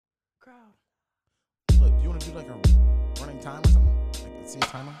you want to do like a running time or something? Like, see a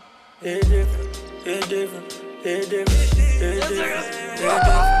timer? It's different. It's different. It's different. It's different.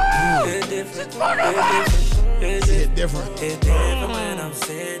 It's different. It's different. It's different when I'm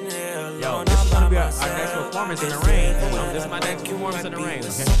sitting here alone. Yo, this is gonna be our next performance in the rain. This is my next performance in the rain. Okay? In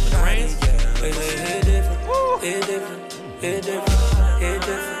the rain. It's different. It's different. It's different. It's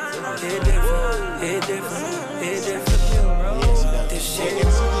different. It's different. It's different. It's different. This shit. And the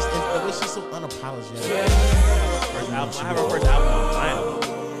way she's so unapologetic. First album. I have her first album on vinyl.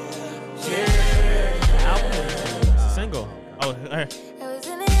 Album. Single. Oh, all right. I was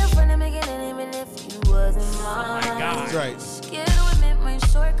in the front of beginning, even if you wasn't mine. Oh my God. That's right. Scared to admit my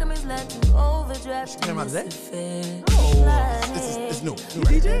shortcomings led to overdraft. came out today? It's new.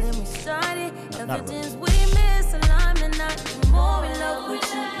 DJ? Then we started, evidence we miss, alignment, not more in love with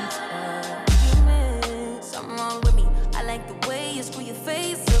you. Something wrong with me. I like the way you screw your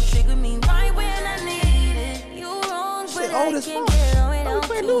face up, trigger me right when I need it. You wrong, but I old as can't fuck. get on it. Don't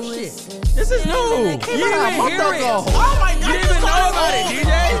play new shit. This is new. You came didn't out a even month hear it. ago. Oh my God. You didn't even know about it,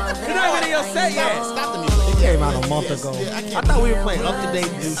 DJ. You're not even in your set yet. Stop the music. It came out a month ago. I thought we were playing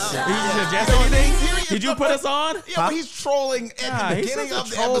up-to-date new shit. Did you suggest anything? Did you put us on? Yeah, but he's trolling at Nah, the he's beginning such a of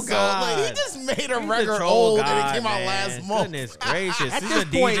the troll episode. god. Like, he just made a He's record troll old and god, it came out man. last month. Goodness gracious. At This is this a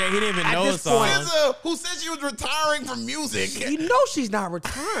point- DJ. He didn't even at know this songs. point- SZA, who said she was retiring from music. You know she's not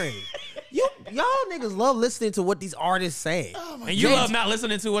retiring. Y'all niggas love listening to what these artists say. And you love not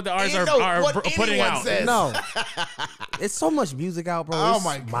listening to what the artists Ain't are no what putting anyone out. says. No, it's so much music out, bro. Oh It's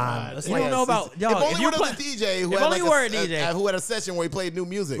my God! mind- It's You like, don't know about If y'all. only If you you were play, a DJ who if had only like were a DJ. who had a session where he played new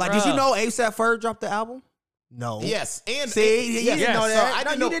music. like, did you know ASAP Ferg dropped the album? No. Yes, and See, you yes. didn't know So that. I No,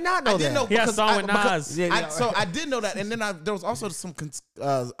 didn't you know. did not know I didn't that. know He had a because song with Nas. Yeah, So I did know that, and then there was also some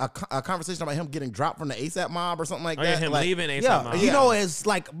a conversation about him getting dropped from the ASAP mob or something like Oh that. yeah, him like, leaving ASAP Yeah, Mob. you know, it's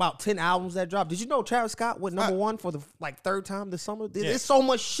like about 10 albums that dropped. Did you know Travis Scott went number one for the third time this summer? There's so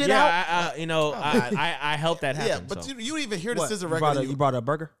much shit out. Yeah, I helped that happen. Yeah, but so. you didn't even hear the What, SZA you record. brought, and you brought a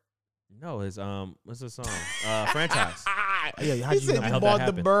burger? No, his what's the song? Franchise. Yeah, how'd He you said know? I you hope bought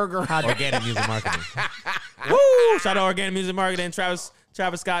that the happened. burger. Organic music marketing. Woo! Shout out Organic Music Marketing. Travis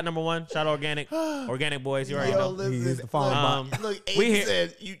Scott, number one. Shout out Organic Boys. You already Yo, know. listen, He is the follow look, we Abe hear-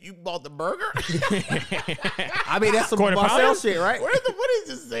 said you bought the burger. I mean, that's some Quarter Marcel pounder? shit, right? what did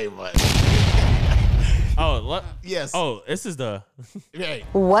you say, much? Oh, what? Yes. Oh, this is the Right.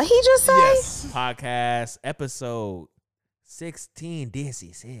 What he just said? Yes. podcast episode 16.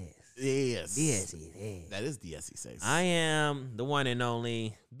 DSC6. Yes. DSC6. That is the SE6. I am the one and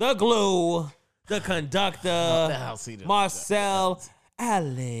only, the glue, the conductor, the hell see this? Marcel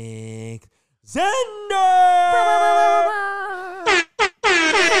Alexander.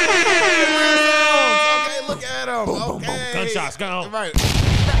 Okay, look at him. Okay. Gunshots go. Right.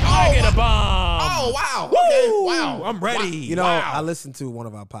 I get a bomb. Oh, wow. Woo! Okay, wow. I'm ready. You know, Wow. I listened to one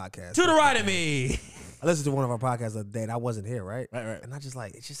of our podcasts. To the right of me. I listened to one of our podcasts the other day, and I wasn't here, right? Right. And I just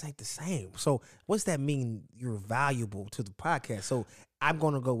like, it just ain't the same. So what's that mean? You're valuable to the podcast. So I'm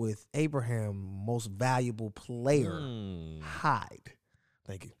going to go with Abraham, most valuable player, Hyde.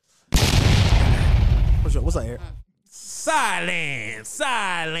 Thank you. What's up, Eric? Silence.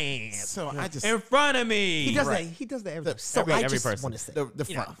 So I just In front of me. He does that. He does that every time. So every I just person. want to say,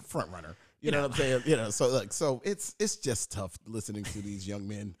 the front runner. You know what I'm saying? You know, so look, so it's just tough listening to these young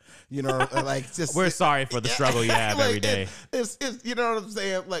men. You know, like just We're sorry for the struggle you have like, every day. It's you know what I'm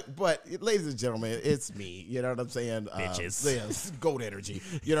saying? Like, but ladies and gentlemen, it's me. You know what I'm saying? Bitches. Yeah, goat energy.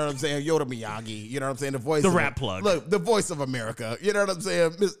 You know what I'm saying? Yoda Miyagi. You know what I'm saying? The voice. The of rap plug. Look, the voice of America. You know what I'm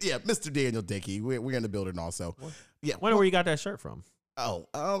saying? Mr. Daniel Dickey. We're in the building also. Yeah. Wonder where you got that shirt from. Oh,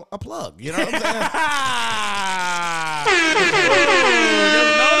 a plug. You know what I'm saying?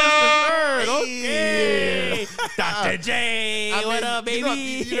 Just noticed the shirt. Okay. Dr. J. I What mean, up,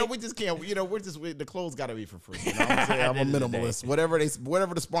 baby? You know, we just can't. You know, the clothes got to be for free. You know what I'm saying? I'm a At the end of the minimalist.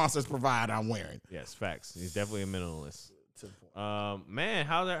 Whatever the sponsors provide, I'm wearing. Yes, facts. He's definitely a minimalist. Man,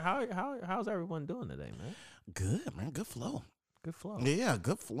 how's everyone doing today, man? Good, man. Good flow. Good flow. Yeah,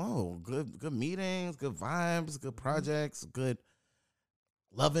 good flow. Good meetings. Good vibes. Good projects. Good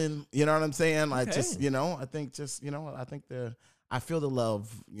loving. You know what I'm saying? Like Okay. just, I think I feel the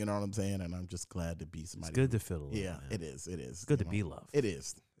love. You know what I'm saying? And I'm just glad to be somebody. It's good to feel the love. Yeah, man. it is. It is. It's good to You be know, loved. It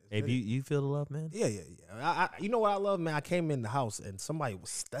is. Hey, you feel the love, man? yeah. You know what I love, man? I came in the house and somebody was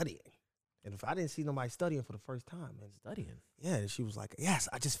studying. And if I didn't see nobody studying for the first time, and Studying. yeah, and she was like, yes,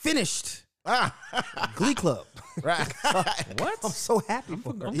 I just finished Ah, Glee Club. right. What? I'm so happy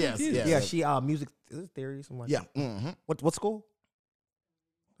for her. I'm Yes, confused. yeah. Yeah, she music theory, something like Yeah. that. Mm-hmm. What school?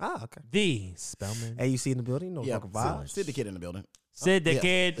 Ah, okay. The Spellman. Hey, you see in the building? No Yeah. fucking vibes. Syndicate in the building. Sid the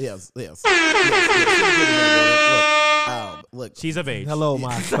Kid. Yes. Look. She's of age. Hello,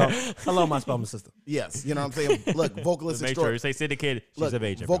 my spelling sister. Yes, you know what I'm saying. Look, vocalist Make sure you extraordinaire. say Sid the Kid. She's of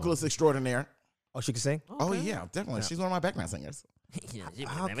age. Vocalist extraordinaire. Oh, she can sing. Oh yeah, definitely. She's one of my background singers.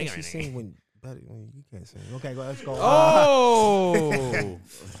 How can she sing when you can't sing? Okay, let's go. Oh.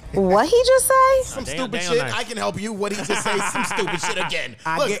 What he just say? Some Damn, stupid damn shit. nice. I can help you. What he just say? Some stupid shit again.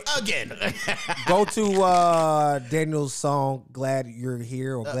 Again. Go to Daniel's song "Glad You're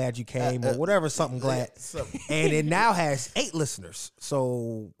Here" or "Glad You Came" or whatever, something glad, and it now has 8 listeners.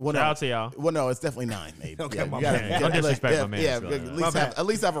 So Well, Shout no. out to y'all. Well, no, it's definitely 9. Maybe. Okay, Yeah, my you gotta- bad. yeah, Don't disrespect my man. Yeah, It's at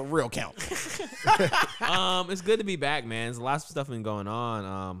least have a real count. It's good to be back, man. There's lots of stuff been going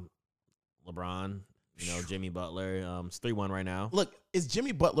on. LeBron, Jimmy Butler. It's 3-1 right now. Look, is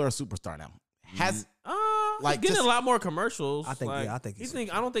Jimmy Butler a superstar now? Has Like Like, getting just- a lot more commercials. I think- like, yeah, I think he's a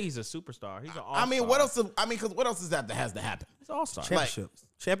I don't think he's a superstar. He's an all-star. I mean, what else? Because what else is that has to happen? He's an all-star.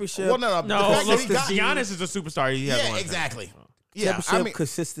 championship. Well, no. No, the fact that look, he got- Giannis is a superstar. He has Yeah, one. exactly. Yeah, championship I mean, No,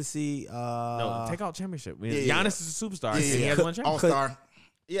 consistency. take out championship. yeah. Giannis is a superstar. yeah, He has one All championship. star.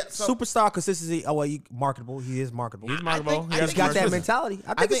 Yeah, so Superstar consistency. Oh well, marketable. He is marketable. He's marketable. I He has think got he's that risen. mentality.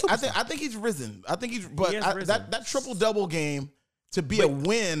 I think he's risen. I think he's, but He has risen. that triple double game to be a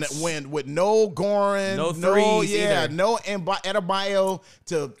win with no Goran, No threes either. no Adebayo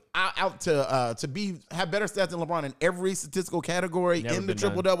to have better stats than LeBron in every statistical category Never in the been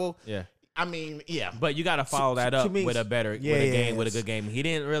triple done. double. Yeah. I mean, yeah. But you got to follow that to up me, with a better yeah, with a yeah, game with a yes. good game. He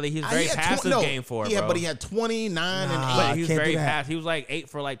didn't really. He was He very had passive game for it, yeah, bro. but he had 29 and 8. Nah, But he was can't do very that. passive. He was like 8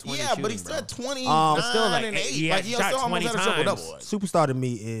 for like 20. Yeah, but he shooting, still had bro. 29 But still, like, and 8. he had Like, he shot still almost 20 had a triple times. double. Superstar to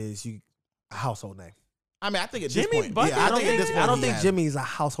me is a household name. I mean, I think at Jimmy this point, Butler, yeah, I think at this point, I don't he think has- Jimmy is a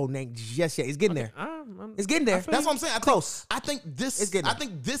household name just yet. It's getting there. It's getting there. That's what I'm saying. Close. I think this. It's getting I there.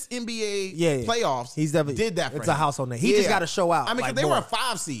 think this NBA Yeah. playoffs. He's definitely did that. For It's him. a household name. He just got to show out. I mean, because like, they were more. a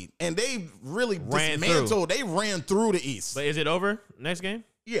 5 seed and they really Ran dismantled. They ran through the East. But is it over next game?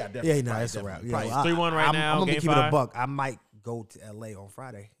 Yeah, definitely. Yeah, no, Probably, it's a wrap. definitely. Yeah, Probably. well, 3-1 right now, I'm gonna game keep it a 5. buck. I might go to LA on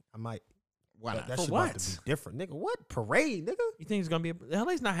Friday. I might. Why not? That For shit what? about to be different, nigga. What parade, nigga? You think it's gonna be?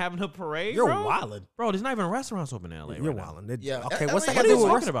 LA's not having a parade. You're bro. wildin'. Bro, there's not even restaurants open in LA. You're right now. wildin'. Yeah, Okay, LA what's that got got to do what with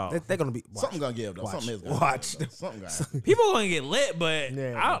you rest- talking about? They're gonna be. Watch. Something gonna give though. Watch. Something is gonna Watch. give. Something gonna. People are gonna get lit, but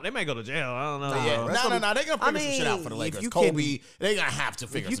Yeah. they might go to jail. I don't know. Yeah, that's gonna no. They're gonna figure I some shit out for the mean, Lakers. if you Kobe, can- they gonna have to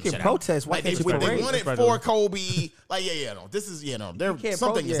figure you some can shit protest, out. why Like, can't they, you they parade? won it That's for right. Kobe. Like, no. This is, there. You can't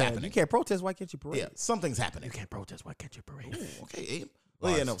Something is yeah, happening. You can't protest. Why can't you parade? Yeah, something's happening. Can't protest. Why can't you parade? Okay, Abe.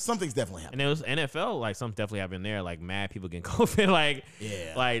 Well, yeah, no, something's definitely happening. And it was NFL, like something definitely happened there. Like mad people getting COVID. Like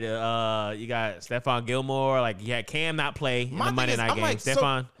Yeah. like you got Stephon Gilmore. Like you had Cam not play in the thing Monday is, night I'm game. like,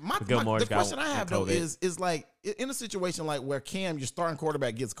 Stephon Gilmore the got question I have though COVID. is like in a situation like where Cam, your starting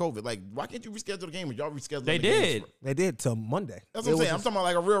quarterback, gets COVID. Like, why can't you reschedule the game? Or y'all reschedule? They the games? did. They did till Monday. That's what I'm saying. I'm talking about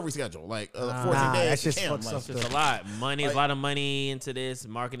like a real reschedule, like 14 Nah, days. that's for just Cam, fucked like, up. It's a lot money. There's a lot of money into this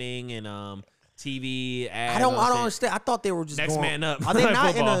marketing and TV ads. I don't all that shit. understand. I thought they were just Next going, man up. Are they not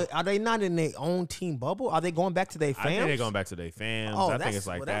in Football. Are they not in their own team bubble? Are they going back to their fans? I think they're going back to their fans. Oh, I think that's- it's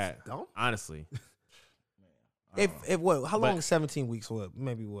like well, that's that. dumb. Honestly, If what? How long But- is 17 weeks? What?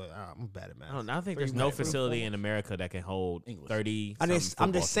 Maybe what? I'm bad at math. I think there's no facility in America that can hold 30.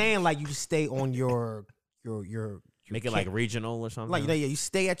 I'm just saying, like you just stay on your Make it like regional or something. like you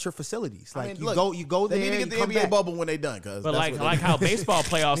stay at your facilities. Like I mean, you look, go They there. need to you get the come NBA back. bubble when they done, cause But that's like what they- how baseball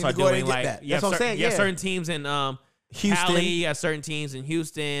playoffs Need are to go ahead doing, and get like that. you have, That's what I'm saying, you have yeah. certain teams in Houston. Cali, you have certain teams in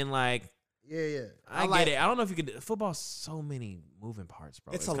Houston. Like Yeah. I get it. I don't know if you could. Football's so many moving parts,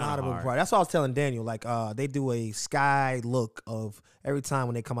 bro. It's a kinda lot of hard. moving parts. That's what I was telling Daniel. Like, they do a sky look of every time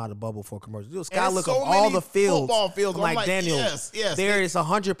when they come out of the bubble for a commercial. They do a sky there's look so of all many the fields. football fields. I'm I'm like, like, Daniel, yes. there is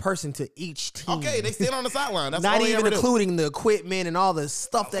 100 person to each team. Okay, they stand on the sideline. That's not all they even ever do. including the equipment and all the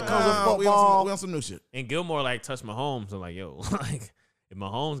stuff that comes with We football. on some new shit. And Gilmore like touched Mahomes. I'm like, yo, like if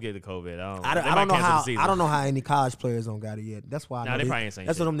Mahomes get the COVID, I they don't might know cancel how. the season. I don't know how any college players don't got it yet. That's why. I Nah, know they probably ain't saying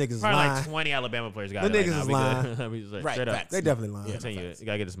That's shit. what them niggas is Probably lying. like 20 Alabama players got Them it. Like, niggas nah, is we lying. good. We just like, Right, straight up. facts. They definitely lying. Yeah. Continue it. You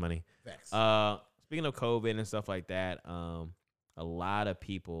gotta get this money. Facts. Speaking of COVID and stuff like that, a lot of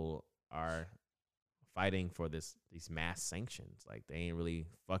people are fighting for these mask sanctions. Like they ain't really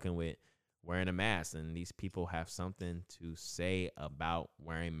fucking with wearing a mask, and these people have something to say about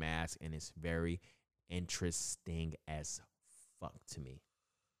wearing masks, and it's very interesting as fuck to me.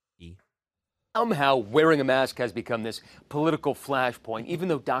 E. Somehow, wearing a mask has become this political flashpoint, even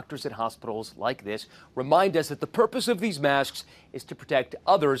though doctors at hospitals like this remind us that the purpose of these masks is to protect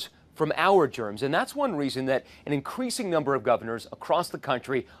others from our germs. And that's one reason that an increasing number of governors across the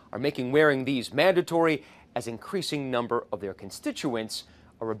country are making wearing these mandatory, as increasing number of their constituents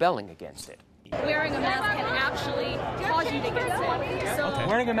are rebelling against it. Wearing a mask can actually cause you to get sick. So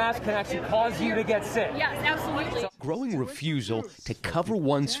Wearing a mask can actually cause you to get sick. yes, absolutely. Growing refusal to cover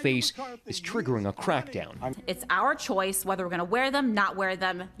one's face is triggering a crackdown. It's our choice whether we're going to wear them, not wear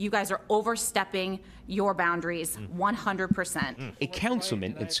them. You guys are overstepping your boundaries 100%. A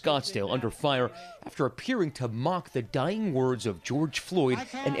councilman in Scottsdale under fire after appearing to mock the dying words of George Floyd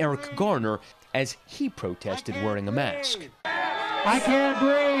and Eric Garner as he protested wearing a mask. I can't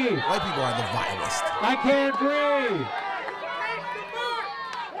breathe. White people are the vilest. I can't breathe.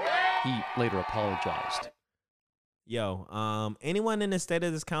 He later apologized. Yo, anyone in the state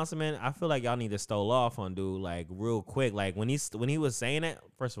of this councilman, I feel like y'all need to stole off on dude like real quick. Like when he was saying it,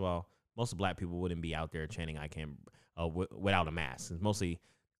 first of all, most black people wouldn't be out there chanting "I can't" without a mask. It's mostly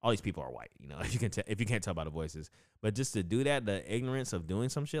all these people are white. You know, if you can't tell by the voices, but just to do that, the ignorance of doing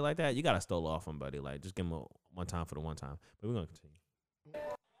some shit like that, you gotta stole off on buddy. Like just give him one time for the one time. But we're gonna continue.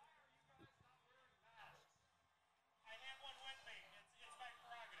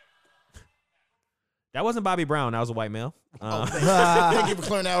 That wasn't Bobby Brown. That was a white male. Thank you for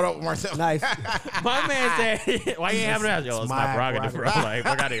clearing that up, Marcel. Nice. My man said, "Why you ain't having that?" Yo, it's my prerogative, bro. Like,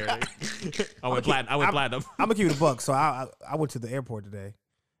 fuck out of here. I went platinum. I'm gonna keep it a buck. So I went to the airport today,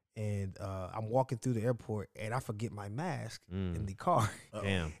 and I'm walking through the airport, and I forget my mask in the car.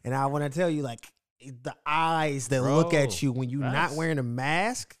 Damn. And I want to tell you, like, the eyes that Bro, look at you when you're not facts. wearing a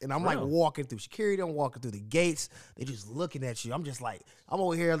mask, and I'm like Real. walking through security, I'm walking through the gates, they just looking at you. I'm just like, I'm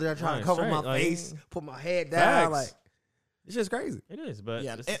over here trying to cover my Like, face, put my head down, facts. like it's just crazy. It is, but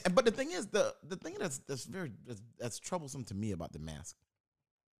Yeah, but the thing is, the thing that's troublesome to me about the mask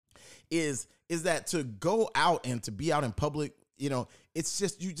is that to go out and to be out in public, you know, it's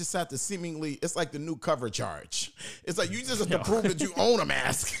just you just have to seemingly. It's like the new cover charge. It's like you just have to prove that you own a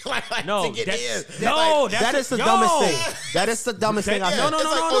mask. like No, to get in. That is the dumbest thing. That is the dumbest thing I've Yeah, done. it's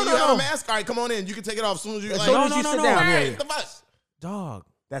like, oh, you have a mask. All right, come on in. You can take it off as soon as you As like. soon as you sit down, Right, yeah. the bus. dog,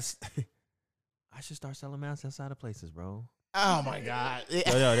 That's I should start selling masks outside of places, bro. Oh my God. Yo,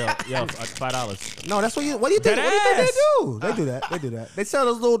 $5. no. That's what you. What do you think? Dead What do you think ass. they do? They do that. They do that. They sell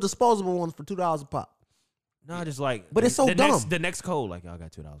those little disposable ones for $2 a pop. No, just like, But it's so dumb. The next code, like, y'all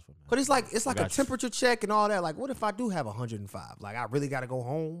got $2 for me. But it's like a Gotcha. temperature check and all that. Like, what if I do have 105? Like, I really got to go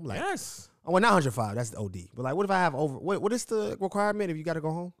home. Like, Yes, well, not 105. That's the OD. But like, what if I have over? What is the requirement if you got to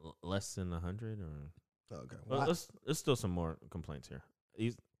go home? less than 100, or Okay. well, there's still some more complaints here.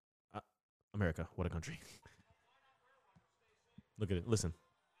 America, what a country! Look at it. Listen.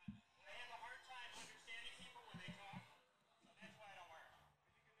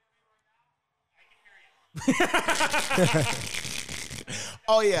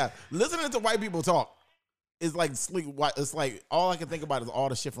 Oh yeah, listening to white people talk is like sleep. It's like all I can think about is all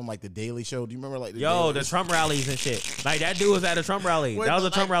the shit from like the Daily Show. Do you remember like The Trump rallies and shit? Like that dude was at a Trump rally. With That was a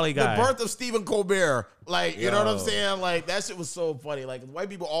the, Trump rally guy. The birth of Stephen Colbert. Like, you know what I'm Yo. saying? Like that shit was so funny. Like white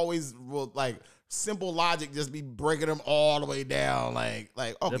people always will like simple logic just be breaking them all the way down. Like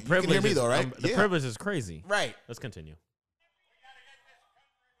oh, The you can hear me is- though, right? The Yeah. privilege is crazy. Right. Let's continue.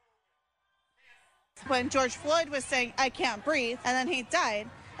 When George Floyd was saying, I can't breathe, and then he died.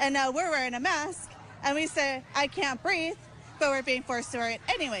 And now we're wearing a mask, and we say, I can't breathe, but we're being forced to wear it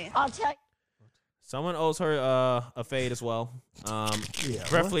anyway. I'll tell you. Someone owes her a fade as well. Yeah,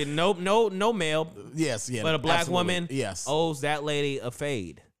 Preferably no male, Yes, yeah. but a black absolutely. woman Yes. owes that lady a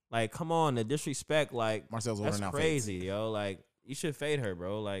fade. Like, come on, the disrespect, like Marcel's that's ordering out crazy, yo. Like, you should fade her,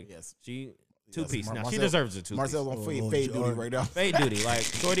 bro. Like, Yes. she two piece. Mar- Now she Marcel- deserves a two Marcel's piece. on fade duty right now. Fade duty, like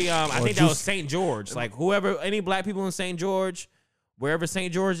shorty. I think that was St. George. Like whoever, any black people in St. George, wherever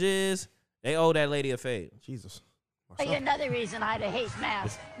St. George is, they owe that lady a fade. Jesus. Tell you another reason I hate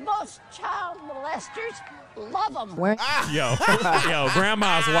masks. Most child molesters love them. Yo,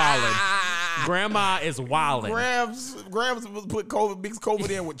 grandma's wildin'. Grandma is wildin'. Grams put COVID, mixed COVID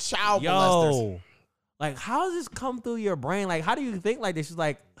in with child molesters. Yo, like how does this come through your brain? Like how do you think like this? She's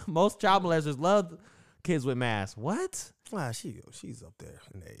like most child molesters love kids with masks. What? Wow, she's up there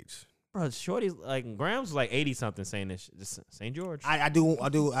in age. Bro, shorty's like Grams was like 80 something saying this. Just St. George. I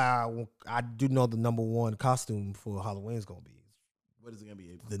do know the number one costume for Halloween is gonna be What is it gonna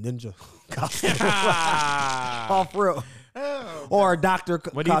be? the ninja costume. Oh, for real. Or a doctor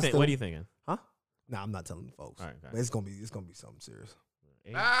What do you costume. think? What are you thinking? Huh? Nah, I'm not telling the folks. All right, But it's gonna be something serious.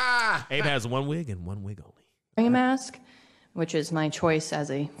 Abe has one wig and one wig only. Wearing a mask, which is my choice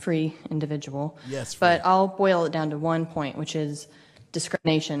as a free individual. Yes, But I'll boil it down to one point, which is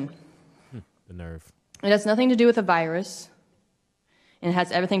discrimination. The nerve. It has nothing to do with a virus, and it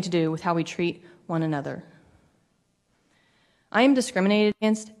has everything to do with how we treat one another. I am discriminated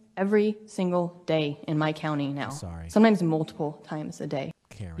against every single day in my county now. Sorry. Sometimes multiple times a day.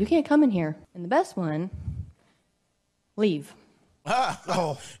 Karen. You can't come in here. And the best one leave.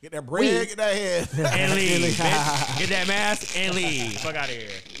 Get that bread, get that head. And leave. bitch. Get that mask and leave. Fuck out of here.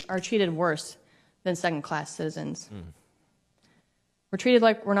 Are treated worse than second-class citizens. We're treated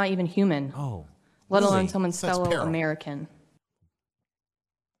like we're not even human. Oh. Let Really? alone someone's Such fellow peril. American.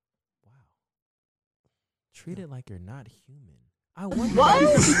 Treat it like you're not human. I wonder. What?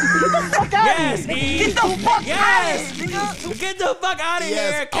 Get the fuck out Yes, of here. Eve. Get the fuck Yes. out of here. Get the fuck out of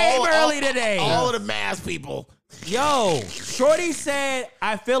Yes, here. Came early today. All of the mask people. Yo, Shorty said,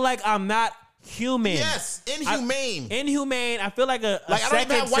 I feel like I'm not human. Yes, inhumane. Inhumane. I feel like a I don't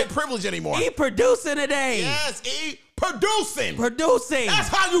even have white si- privilege anymore. He producing today. Yes, producing. Producing. That's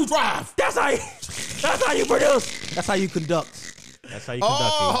how you drive. That's how you produce. That's how you conduct. That's how you conduct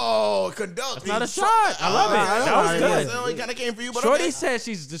it. Oh, conduct. That's not a shot. I love it. That was good. So it kind of came for you, but Shorty okay. said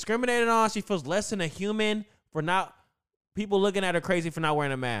she's discriminated on. She feels less than a human for not people looking at her crazy for not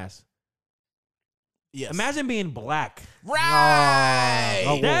wearing a mask. Yes. Imagine being black. Right.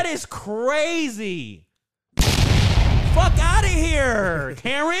 Oh, That is crazy. Fuck out of here,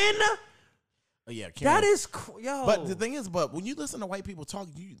 Karen. Oh, yeah, Karen. That is yo. But the thing is, when you listen to white people talk,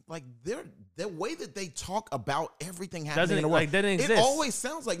 you like their way that they talk about everything happening in the world. doesn't It exist. always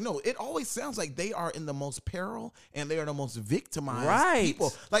sounds like It always sounds like they are in the most peril and they are the most victimized Right.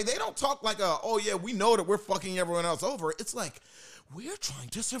 people. Like they don't talk like oh yeah, we know that we're fucking everyone else over. It's like we're trying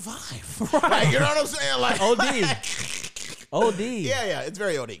to survive. Right. Like, you know what I'm saying? Like OD. Yeah, it's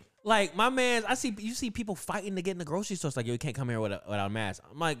very OD. Like my man, you see people fighting to get in the grocery store. It's like, yo, you can't come here without a mask.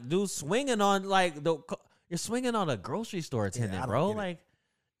 I'm like, dude, swinging on you're swinging on a grocery store attendant, bro. Like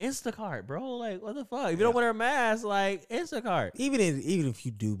Instacart, bro. Like what the fuck? If you don't wear a mask, like Instacart. Even if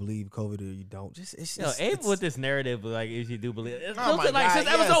you do believe COVID or you don't, Abe with this narrative, like if you do believe, it's Oh my still like God, since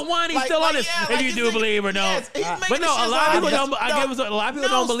yes. episode 1, he's Like- still like, on this. yeah, If like, you he's do like- believe or don't, yes, he's making but no, this a shit lot of sound people obvious. don't. I give a lot of people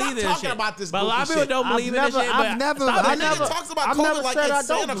don't stop believe in this talking shit. about this But a lot of goofy people shit. don't believe in this shit. I've never- Stop I it. never- Nigga talks about I've COVID never like said I it's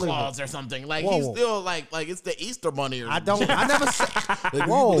don't Santa believe it. Claus or something. Like Whoa, he's whoa. still like it's the Easter Bunny or I don't. I never said. Like, do you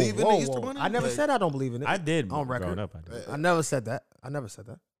Whoa, believe in the whoa, Easter whoa. Bunny? I never Like- said I don't believe in it. I did on record. growing up. I did. I never said that. I never said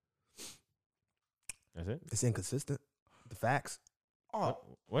that. That's it. It's inconsistent. The facts. Oh,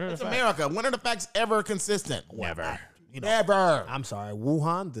 What are the it's facts? America. When are the facts ever consistent? Never. Never. I'm sorry.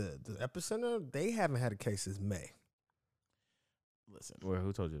 Wuhan, the epicenter, they haven't had a case since May. Listen.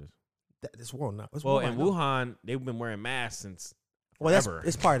 Who told you this? This world now. It's Well, worldwide in now. Wuhan, they've been wearing masks since Well, forever.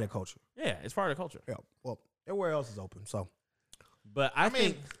 it's part of their culture. Yeah, it's part of the culture. Yeah. Well, everywhere else is open. So But I I mean,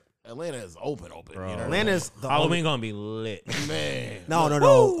 think Atlanta is open. Bro. You know? Atlanta's the Halloween gonna be lit. Man.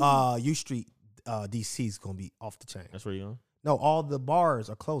 No. U Street, DC is gonna be off the chain. That's where you going? No, all the bars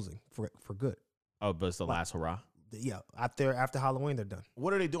are closing for good. Oh, but it's the last hurrah. Yeah, after Halloween they're done.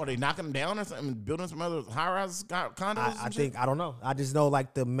 What are they doing? Are they knocking them down or something? Building some other high-rise condos? I think I don't know. I just know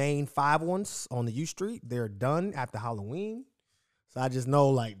like the main 5 ones on the U Street, they're done after Halloween. So I just know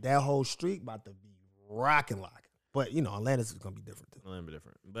like that whole street about to be rocking like. But you know, Atlanta's gonna be different too. A little bit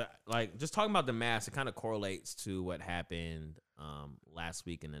different. But like just talking about the mask, it kind of correlates to what happened last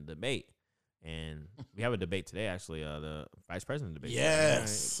week in the debate. And we have a debate today, actually, the vice president debate.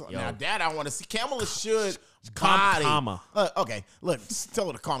 Yes. Yo. Now that I want to see. Kamala should Calm- body. calma. Okay. Look, tell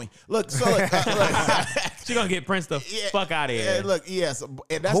her to call me. Look. So look. She gonna get Prince the fuck out of here. Yeah, look. Yes.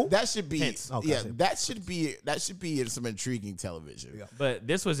 And that should be. Pence. Okay, yeah. I see. That should be some intriguing television. Yeah. But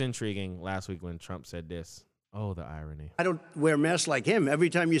this was intriguing last week when Trump said this. Oh, the irony. I don't wear masks like him. Every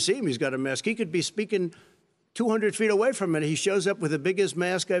time you see him, he's got a mask. He could be speaking 200 feet away from it. He shows up with the biggest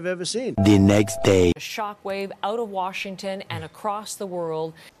mask I've ever seen. The next day. A shockwave out of Washington and across the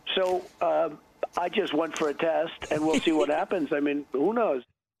world. So I just went for a test, and we'll see what happens. I mean, who knows?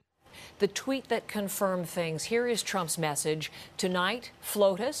 The tweet that confirmed things. Here is Trump's message. Tonight,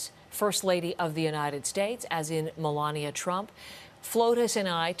 FLOTUS, First Lady of the United States, as in Melania Trump, FLOTUS and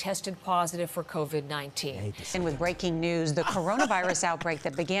I tested positive for COVID-19. And with breaking news, the coronavirus outbreak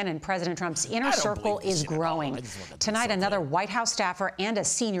that began in President Trump's inner circle is growing. Tonight, another White House staffer and a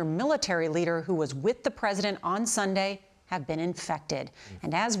senior military leader who was with the president on Sunday have been infected.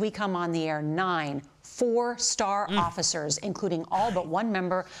 And as we come on the air, 9 4-star officers, including all but one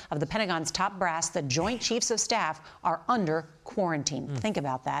member of the Pentagon's top brass, the Joint Chiefs of Staff, are under quarantine. Think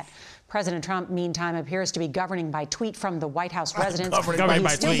about that. President Trump, meantime, appears to be governing by tweet from the White House residence. Governing by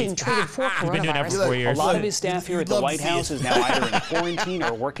He's still tweet. being treated for He's been doing that for coronavirus. 4 years. A lot of his staff here at the White House is now either in quarantine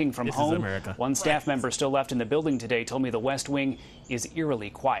or working from This is home. America. One staff member still left in the building today told me the West Wing is eerily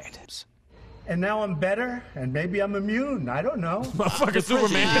quiet. And now I'm better, and maybe I'm immune. I don't know. Motherfucker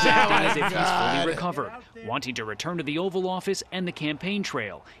Superman. Acting as if he's fully recovered, wanting to return to the Oval Office and the campaign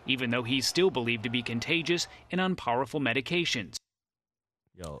trail, even though he's still believed to be contagious and on powerful medications.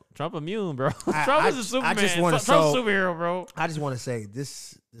 Yo, Trump immune, bro. I- Trump I- is a Superman. I just wanna Trump's show- superhero, bro. I just want to say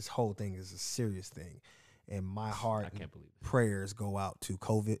this whole thing is a serious thing, and my heart and prayers go out to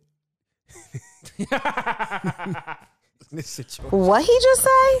COVID. This situation. What he just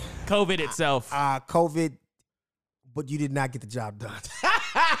say? COVID itself. COVID, but you did not get the job done.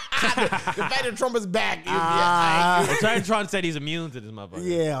 The fact that Trump is back. Trump said he's immune to this motherfucker.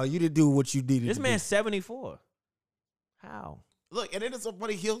 Yeah, you didn't do what you needed. This to man's do. 74. How? Look, and then it's so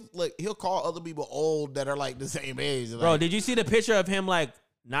funny. He'll call other people old that are like the same age. Bro, Like, did you see the picture of him like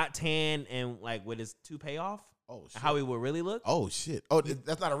not tan and like with his toupee off? Oh, shit. How he would really look? Oh shit! Oh,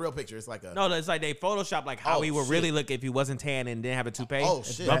 that's not a real picture. It's like a No, it's like they photoshopped like how Oh, he would shit. really look if he wasn't tan and didn't have a toupee. Oh,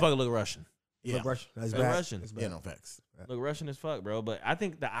 shit. Motherfucker look Russian. Yeah. Look Russian. That's Look bad. Russian. That's Yeah, bad. no facts. Look Russian as fuck, bro. But I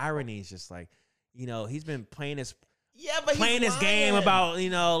think the irony is just like, you know, he's been playing his but playing he's this game lying. about, you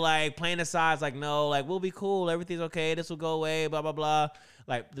know, like playing the sides, like, no, like we'll be cool, everything's okay, this will go away, blah blah blah.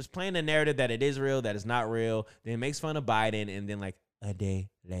 Like just playing the narrative that it is real, that it's not real. Then makes fun of Biden, and then like a day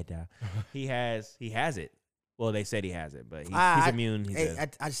later, he has it. Well, they said he has it, but he's immune. He says.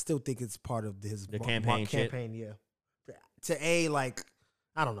 I still think it's part of his campaign shit? campaign. Yeah, like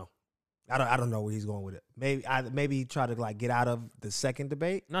I don't know. I don't know where he's going with it. Maybe he tried to like get out of the second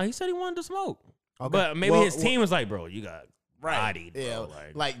debate. No, he said he wanted to smoke. Okay. But maybe Well, his team was like, bro, you got Right. bodied. Bro. Yeah,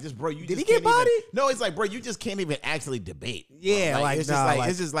 like just bro, you Did just he get can't even- bodied? No, it's like bro, you just can't even actually debate. bro. Yeah, like, it's nah, just like, like-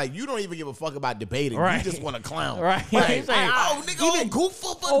 it's just like you don't even give a fuck about debating. Right. You just want to clown. Right. Like, He's like, oh nigga, even goof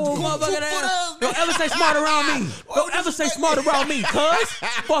for motherfucker, don't ever say smart around me. Don't ever say smart around me, cuz.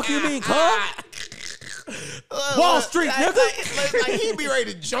 Fuck you mean, cuz? Wall Street, nigga. Like he be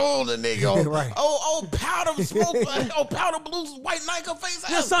ready to join the nigga. Right. Oh, powder smoke. Oh, powder blues, white Nike face.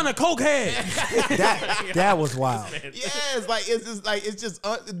 Your son a cokehead. that was wild. Yes, like it's just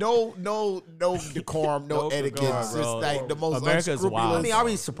no decorum, no etiquette. decorum, It's just bro. like the most America's unscrupulous. wild. I mean, are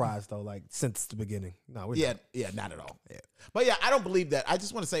we surprised though? Like since the beginning? No, we're not. Yeah, not at all. Yeah. But yeah, I don't believe that. I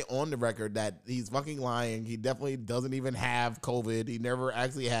just want to say on the record that he's fucking lying. He definitely doesn't even have COVID. He never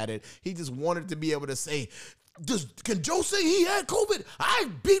actually had it. He just wanted to be able to say, can Joe say he had COVID? I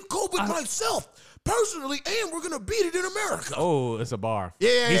beat COVID myself personally, and we're gonna beat it in America. Oh, it's a bar.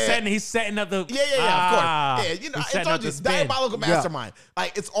 Yeah, He's setting up the. Yeah, of course. Yeah, you know, he's I setting told up you, the spin. diabolical mastermind.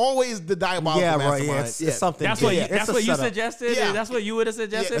 Like it's always the diabolical Yeah, right. mastermind. Yeah, it's something. That's what. Yeah, That's it's a what you setup. suggested. Yeah. That's what you would have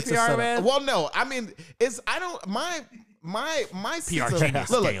suggested, it's a PR setup. man. Well, no, I mean, my PR sense of- genius,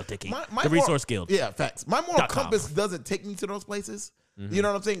 look, Gail Dickey, my the moral- Resource Guild. Yeah, facts. My moral .com. compass doesn't take me to those places. Mm-hmm. You know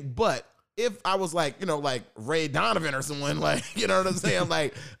what I'm saying? But if I was like, you know, like Ray Donovan or someone, like, you know what I'm saying?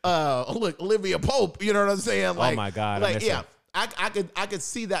 Like, look, Olivia Pope, you know what I'm saying? Like, my God, I like, miss yeah, her. I could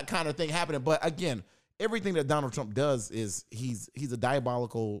see that kind of thing happening. But again, everything that Donald Trump does is he's a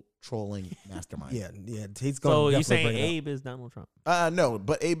diabolical trolling mastermind. Yeah. He's going. So to you saying Abe is Donald Trump? No,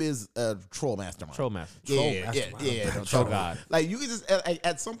 but Abe is a troll mastermind. Troll master. Yeah, Troll troll god. Like you can just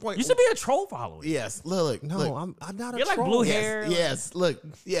at some point. You should be a troll follower. Yes, look. No, look. I'm not a You're like troll. blue Yes, hair. Yes, look.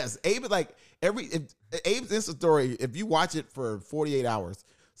 Yes, Abe is like Abe's Insta story. If you watch it for 48 hours,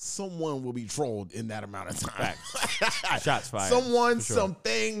 someone will be trolled in that amount of time. Shots fired. Someone, for sure.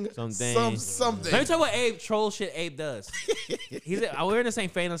 something. Something. Something. Let me tell you what Abe troll shit Abe does. We're in the same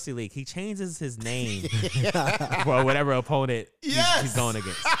fantasy league. He changes his name for whatever opponent he's going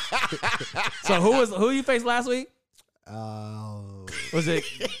against. So who you faced last week? Was it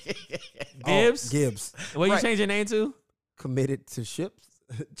Gibbs? Gibbs. What you Right. change your name to? Committed to chips.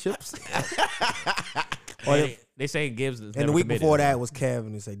 And they say Gibbs. Is And never the week committed. before that was Kev,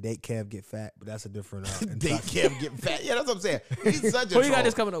 and they say date Kev get fat, but that's a different. Date Kev get fat. Yeah, that's what I'm saying. He's such a Who you got troll.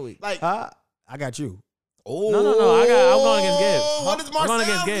 this coming up week? Like, I got you. oh, No. I'm going against Gibbs. What is I'm going Marcel's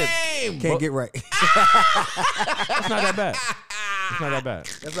against Gibbs. name? Can't get right. It's not that bad. It's not that bad.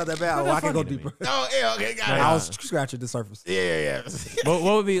 That's not that bad. Not Oh, that I can go funny to me. deeper. Oh, yeah, okay, got it. I was scratching the surface. Yeah. What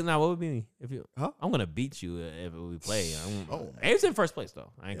would be now? What would be if you? Huh? I'm gonna beat you if we play. Oh. Abe's in first place though.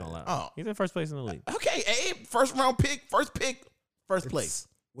 I ain't gonna lie. Oh. He's in first place in the league. Okay, Abe, first pick, first place.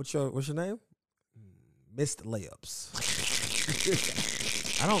 What's your name? Missed layups.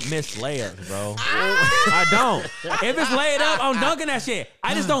 I don't miss layups, bro. I don't. If it's laid up, I'm dunking that shit.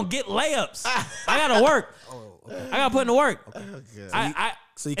 I just don't get layups. I gotta work. I gotta put in the work.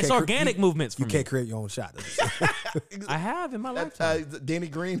 So you it's can't organic movements for You me. can't create your own shot. I have in my lifetime. Danny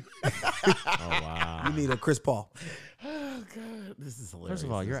Green. Oh wow. You need a Chris Paul. Oh God, this is hilarious. First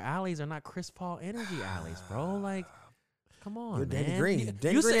of all, your alleys are not Chris Paul energy alleys, bro. Like, come on, You're man. Danny Green. You,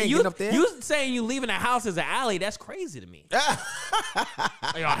 Danny you Green say- ain't you- getting up there. You saying you leaving the house as an alley? That's crazy to me.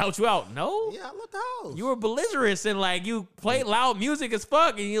 Like, I helped you out. No. Yeah, I left the house. You were belligerent and like you played loud music as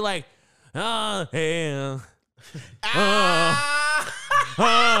fuck, and you like, hey.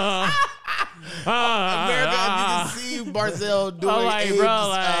 America, you can see Barzell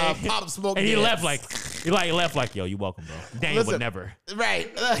doing pop smoke. And he dance. left like, yo, you welcome, bro. Daniel would never.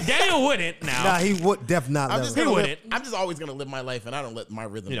 Right. Daniel wouldn't now. Nah, he would definitely not. I'm just always gonna live my life, and I don't let my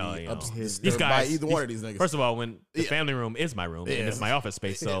rhythm be these disturbed guys, by either one of these niggas. First of all, when the family room is my room and it's my office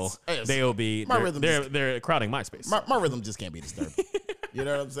space, so Yes. they'll be My rhythm they're crowding my space. My rhythm just can't be disturbed. You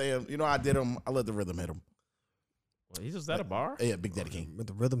know what I'm saying? You know, I did him. I let the rhythm hit him. Well, he's just at a bar. Yeah, Big Daddy King. Let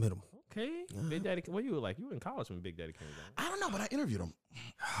the rhythm hit him. Okay, Big Daddy. What you were like? You were in college when Big Daddy came down. I don't know, but I interviewed him.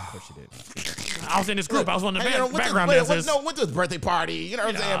 Of course you did. I was in this group. I was one of the background went dancers. to his birthday party. You know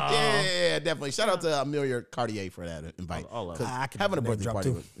what I'm saying? Yeah, definitely. Shout out to Amelia Cartier for that invite. All of 'Cause I could having a name birthday drop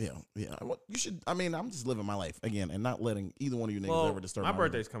party, too. yeah. Well, you should. I mean, I'm just living my life again and not letting either one of you niggas Well, ever disturb my my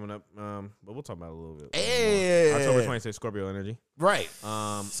birthday's coming up, but we'll talk about it a little bit. Hey. October 26th, Scorpio energy. Right.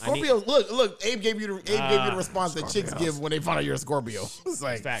 Scorpio. Look. Abe gave you the response that chicks give when they find out you're a Scorpio. It's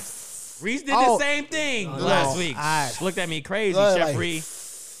like fact. Reese did the same thing last week. Looked at me crazy, Chef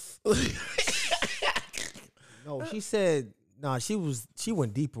Reese. No, she said she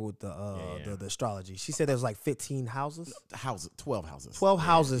went deeper with the astrology. She said there's like 15 houses. 12 houses. 12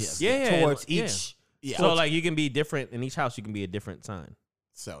 houses towards each. Yeah. So like you can be different in each house. You can be a different sign.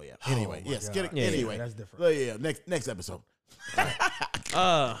 So yeah. Anyway, yes. Anyway, that's different. Yeah. Next episode.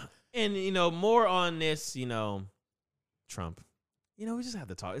 And more on this. Trump. We just have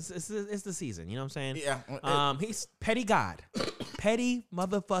to talk. It's the season. You know what I'm saying? Yeah. He's petty God. Petty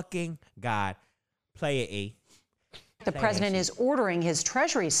motherfucking God. Play it, E. The president is ordering his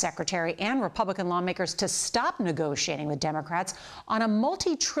Treasury Secretary and Republican lawmakers to stop negotiating with Democrats on a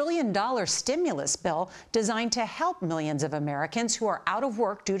multi-trillion-dollar stimulus bill designed to help millions of Americans who are out of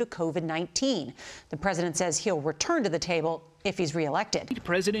work due to COVID-19. The president says he'll return to the table if he's reelected.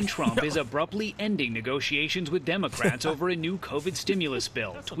 President Trump is abruptly ending negotiations with Democrats over a new COVID stimulus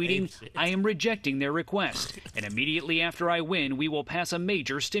bill, tweeting, "I am rejecting their request, and immediately after I win, we will pass a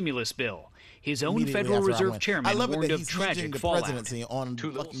major stimulus bill." His own Federal Reserve chairman warned of tragic fallout.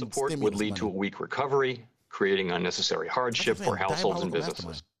 Too little support would lead to a weak recovery, creating unnecessary hardship for households and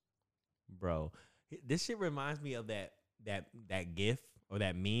businesses. Bro, this shit reminds me of that GIF or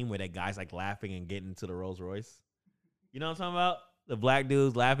that meme where that guy's like laughing and getting into the Rolls Royce. You know what I'm talking about? The black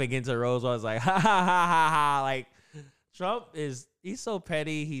dudes laughing into the Rolls Royce, like ha ha ha ha ha. Like Trump he's so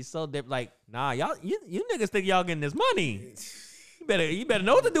petty. He's so like, nah, you niggas think y'all getting this money. You better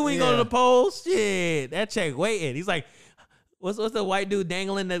know what to do when you go to the polls. Shit, that check waiting. He's like, what's the white dude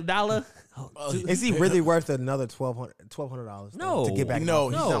dangling the dollar? Is he really worth another $1,200? No, to get back. No,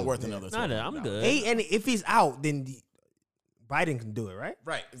 he's not worth another. I'm good. And if he's out, then Biden can do it, right?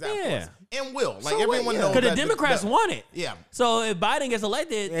 Right. Exactly. Yeah. And will like So everyone knows because the Democrats want it. Yeah. So if Biden gets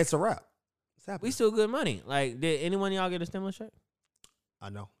elected, It's a wrap. It's happening. we still good money. Like, did anyone of y'all get a stimulus check? I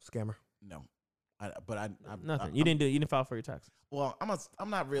know, scammer. No. Nothing. You didn't file for your taxes. Well, I'm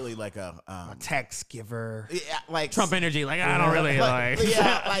not really like a tax giver. Yeah, like Trump energy. Like I don't really like.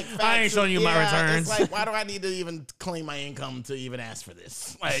 Yeah, like I ain't showing you my returns. It's like, why do I need to even claim my income to even ask for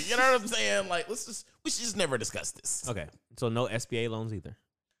this? Like, you know what I'm saying? Like, we should just never discuss this. Okay, so no SBA loans either.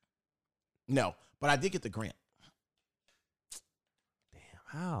 No, but I did get the grant. Damn,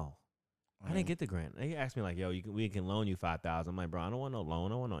 how? I didn't get the grant. They asked me like, "Yo, we can loan you $5,000." I'm like, "Bro, I don't want no loan. I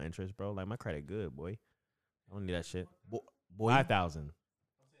don't want no interest, bro. Like my credit good, boy. I don't need that shit." Boy. 5,000.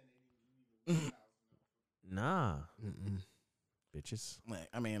 Nah, bitches. Like,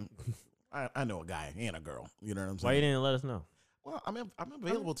 I mean, I know a guy and a girl. You know what I'm saying? Why you didn't let us know? Well, I mean, I'm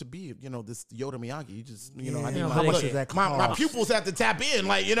available to be, this Yoda Miyagi. You just, I need how much does that cost? my pupils have to tap in,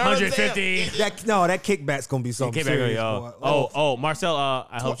 like, you know what I'm saying? 150. That kickback's gonna be something serious. Oh, Marcel,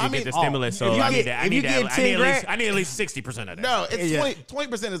 I hope you get the stimulus. So I need at least 60% of that. No, it's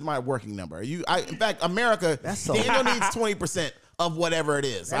 20% is my working number. In fact, America, Daniel needs 20% of whatever it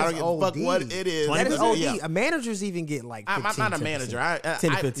is. I don't give a fuck what it is. That is OD. Yeah. Managers even get like 15, I'm not a manager. 10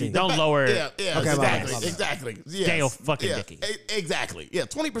 to 15. Don't lower it. Yeah, exactly. Yes. Daniel fucking Dickey. Exactly. Yeah,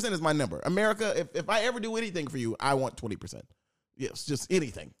 20% is my number. America, if I ever do anything for you, I want 20%. Yes, just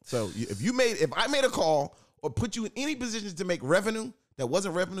anything. So if I made a call or put you in any positions to make revenue that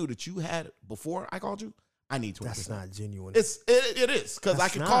wasn't revenue that you had before I called you, I need 20%. That's not genuine. It is because I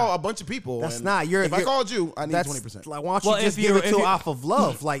can call a bunch of people. That's not. If I called you, I need 20%. Like, why don't you just give it off of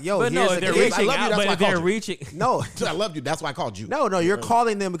love? Like, yo, but no, if they're reaching out, but if they're reaching, no, I love you. That's why I called you. No, you're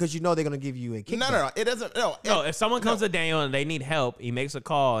calling them because you know they're gonna give you a kickback. No, it doesn't. No, if someone comes to Daniel and they need help, he makes a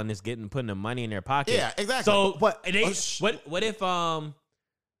call and it's putting the money in their pocket. Yeah, exactly. So, what if my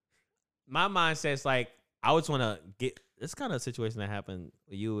mind says like, I would want to get this kind of situation that happened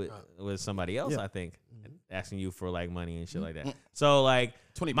with you with somebody else. I think asking you for like money and shit like that. So like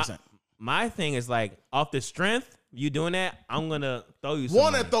 20%. My thing is like off the strength you doing that, I'm gonna throw you.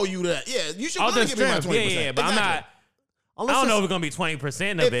 Want to throw you that? Yeah, you should want to give me my 20%. Yeah, but I'm not. I don't know if it's gonna be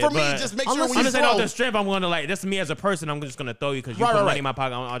 20% of it. For me, but just make sure when I'm you just saying off the strength, I'm gonna like this. Me as a person, I'm just gonna throw you because you put money in my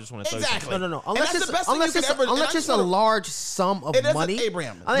pocket. I just want to throw you. Exactly. No. Unless Unless it's a large sum of money.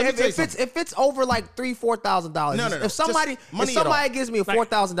 Abraham, I mean, if it's over like $3,000-$4,000. No. If somebody gives me a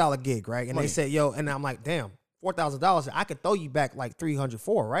 $4,000 gig, right, and they say, yo, and I'm like, damn. $4,000, I could throw you back like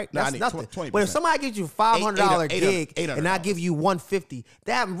 $304, right? That's nothing. 20%. But if somebody gives you a $500 gig $800. and I give you $150,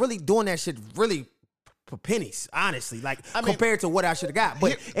 that I'm really doing that shit really for pennies, honestly. Like compared to what I should have got.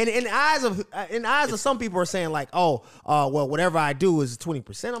 But in the eyes of some people are saying like, well, whatever I do is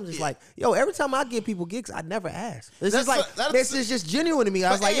 20%. I'm just like, yo, every time I give people gigs, I never ask. This is just genuine to me.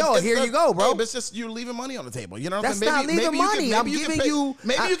 I was like, yo, here you go, bro. It's just you leaving money on the table. You know what I'm saying? That's not leaving money. I'm giving you.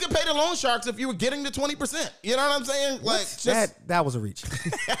 Maybe you could pay the loan sharks if you were getting the 20%. You know what I'm saying? Like that was a reach.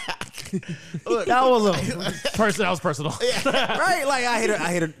 Look, that was a person. That was personal. Right? Like I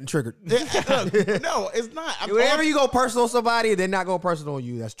hit a triggered. No, it's not. Whenever you go personal on somebody, they're not going personal on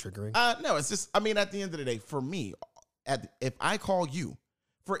you. That's triggering. No, it's just. I mean, at the end of the day, for me, if I call you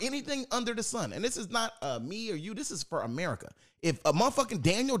for anything under the sun, and this is not me or you, this is for America. If a motherfucking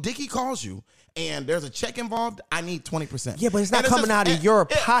Daniel Dickey calls you and there's a check involved, I need 20%. Yeah, but it's not coming out of your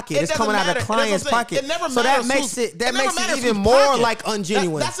pocket. It's coming out of the client's pocket. It never so that makes it even more like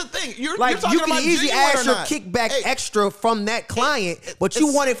ungenuine. That's the thing. You're like talking you can about easily ask your not. kickback extra from that client, but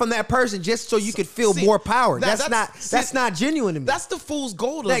you want it from that person just so you could feel more power. That's not genuine to me. That's the fool's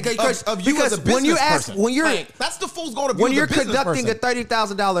gold of you as a business person. That's the fool's gold of you when you're as a business conducting a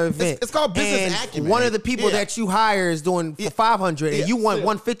 $30,000 event. It's called business acumen. One of the people that you hire is doing for $500, and you want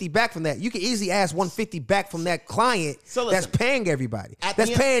 $150 back from that. You can easily ask $150 back from that client that's paying everybody. That's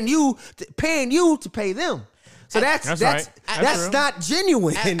paying you to pay them. So that's not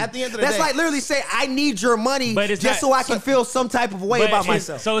genuine. At the end of the day, that's like literally say I need your money so I can feel some type of way about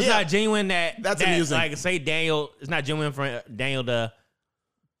myself. So it's not genuine that's amusing. Like say Daniel, it's not genuine for Daniel to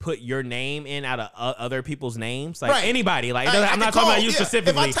put your name in out of other people's names, like anybody. Like I'm not talking about you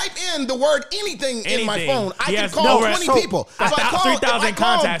specifically. If I type in the word anything in my phone, I can call 20 people. 3,000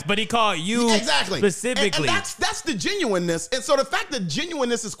 contacts, but he called you specifically. And that's the genuineness. And so the fact that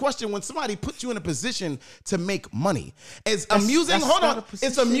genuineness is questioned when somebody puts you in a position to make money is amusing. Hold on,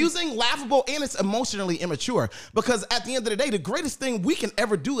 it's amusing, laughable, and it's emotionally immature. Because at the end of the day, the greatest thing we can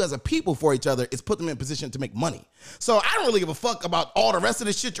ever do as a people for each other is put them in a position to make money. So I don't really give a fuck about all the rest of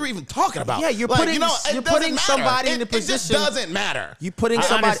this shit you're even talking about. Yeah, you're putting somebody in the position. It just doesn't matter. You putting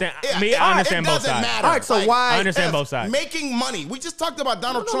somebody. I understand both sides. Matter. All right, so why? I understand both sides. Making money. We just talked about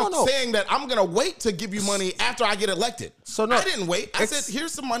Donald Trump saying that I'm gonna wait to give you money after I get elected. So I didn't wait. I said,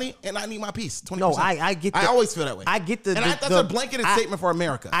 here's some money and I need my piece. 20%. No, I get. I always feel that way. I get that's a blanketed statement for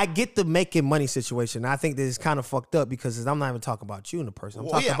America. I get the making money situation. I think that it's kind of fucked up because I'm not even talking about you in the person. I'm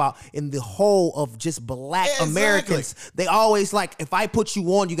talking about in the whole of just black Americans. They always like, if I put you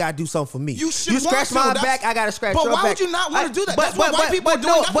on, you gotta do something for me. You scratch my back, I gotta scratch your back. But why would you not want to do that? That's what white people are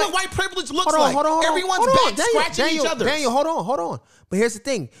doing. That's what white privilege looks like. Everyone's back scratching each other. Daniel, hold on. But here's the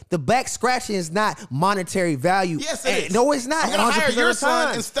thing: the back scratching is not monetary value. Yes, it is. No, it's not. I'm gonna hire your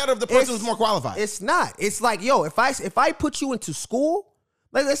son instead of the person who's more qualified. It's not. It's like, yo, if I put you into school.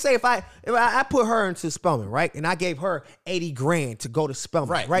 Let's say if I put her into Spelman, right, and I gave her $80,000 to go to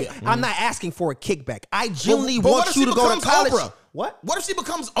Spelman, right? Yeah. I'm not asking for a kickback. I genuinely want you to go to college. Oprah? What if she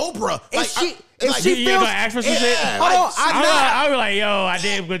becomes Oprah? If she feels, gonna ask for some shit? Hold on, I'll be like, yo, I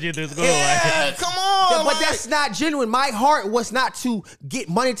did put you through school. Yeah, come on. But that's not genuine. My heart was not to get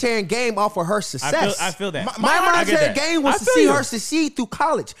monetary gain off of her success. I feel that. My monetary gain was to see her succeed through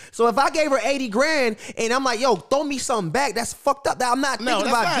college. So if I gave her $80,000 and I'm like, yo, throw me something back, that's fucked up. I'm not thinking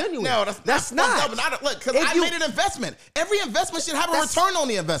about genuine. No, that's not. Look, because I made an investment. Every investment should have a return on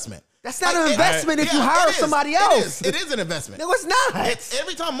the investment. That's not an investment if you hire somebody else. It is an investment. No, it's not.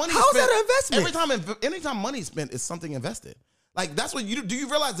 Every time money is spent. How's that an investment? Anytime money is spent is something invested. Like that's what you do. You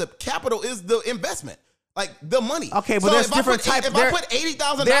realize that capital is the investment. Like the money. Okay, but there's different types. If I put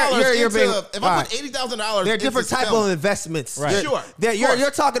 $80,000 $80,000, there are different type of investments. Right. Sure.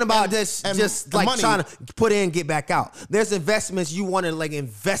 You're talking about this just like money, trying to put in, get back out. There's investments you want to like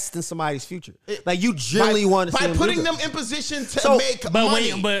invest in somebody's future. Like you generally want to by putting them in position to make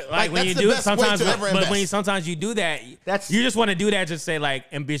money. When you do sometimes, sometimes you do that. You just want to do that. Just say like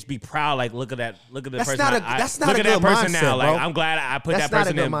and be proud. Like look at that. Look at the person. That's not a good mindset, now. Bro. Like I'm glad I put that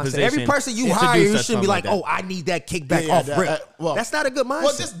person in position. Every person you hire, you shouldn't be like, like, oh, I need that kickback off rip. That's not a good mindset.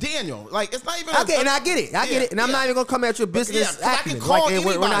 Well, just Daniel. Like, it's not even. Okay, and I get it. I get it. And I'm not even going to come at your business acumen. I can call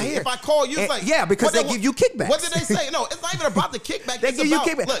anybody. We're not here. If I call you, it's like. Yeah, because they give you kickbacks. What did they say? No, it's not even about the kickback. They give you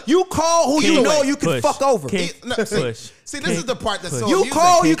kickback. Look, you call who you know you can fuck over. See, this is the part that's so you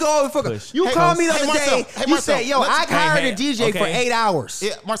amusing. call fuck over. You called me the other day. You said, yo, I hired a DJ for 8 hours.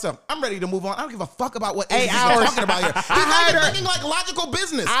 Yeah, Marcel, I'm ready to move on. I don't give a fuck about what 8 hours we're talking about here. He's not even thinking like logical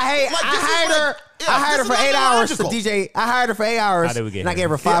business. I hired her for 8 hours to DJ. I hired her for 8 hours, and I gave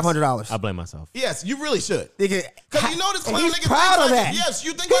her $500. I blame myself. Yes, you really should. Because you know this clown he's nigga proud of like, that. Yes,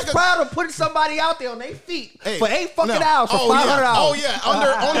 you think he's like proud of putting somebody out there on their feet for 8 fucking hours for $500. Oh yeah,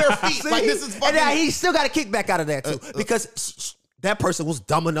 on their feet. Like this is fucking. And he still got a kickback out of that too, because that person was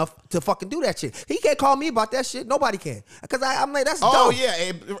dumb enough to fucking do that shit. He can't call me about that shit. Nobody can. Because I'm like, that's dumb. Oh,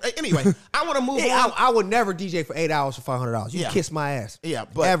 yeah. Anyway, I want to move on. I would never DJ for 8 hours for $500. You kiss my ass. Yeah,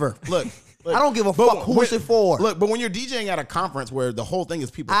 but ever. Look. I don't give a fuck who's it for. Look, but when you're DJing at a conference where the whole thing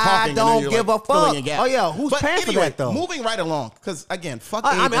is people talking, I don't give a fuck. Oh yeah, who's paying for that though? Moving right along, because again, fuck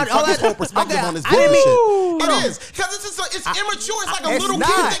fuck his whole perspective on this bullshit. It is because it's immature. It's like a little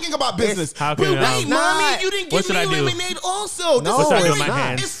kid thinking about business. How can hey, mommy, you didn't give me lemonade. Also,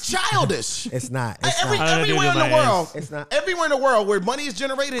 it's childish. It's not. Everywhere in the world, it's not. Everywhere in the world where money is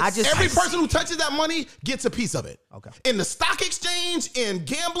generated, every person who touches that money gets a piece of it. Okay. In the stock exchange, in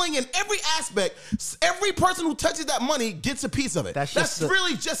gambling, in every aspect. Every person who touches that money gets a piece of it. That's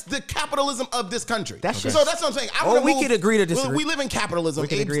really just the capitalism of this country. So that's what I'm saying. We can agree to disagree. We live in capitalism. We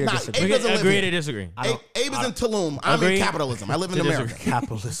can agree to disagree. We can agree to disagree. Abe is in Tulum. I'm in capitalism. I live in America.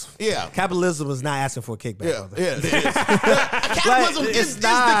 Capitalism. Yeah. Capitalism is not asking for a kickback. Yeah, it is. Capitalism is the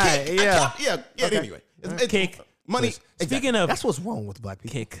kick. Yeah. Anyway. Kick. Money. Speaking of, that's what's wrong with black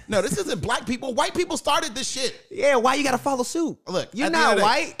people. Kick. No, this isn't black people. White people started this shit. Yeah, why you gotta follow suit? Look, you're not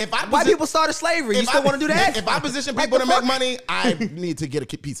white. White people started slavery. You still want to do that? If I position people to make money, I need to get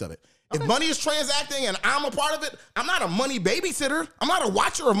a piece of it. If money is transacting and I'm a part of it, I'm not a money babysitter. I'm not a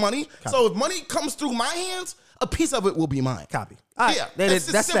watcher of money. So if money comes through my hands, a piece of it will be mine. Copy. Yeah,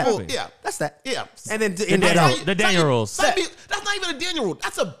 that's simple. That. Yeah, that's that. Yeah, and then the Daniel rules. That's not even a Daniel rule.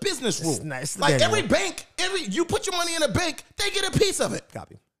 That's a business rule. It's like every bank, you put your money in a bank, they get a piece of it.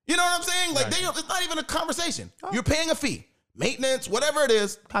 Copy. You know what I'm saying? Like it's not even a conversation. You're paying a fee, maintenance, whatever it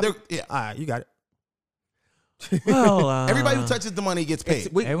is. Yeah. All right, you got it. Well, everybody who touches the money gets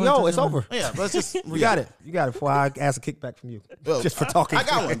paid. It's over. Yeah, let's just. You got it. You got it. Before I ask a kickback from you, just for talking. I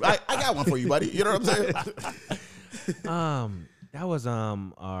got one. I got one for you, buddy. You know what I'm saying? That was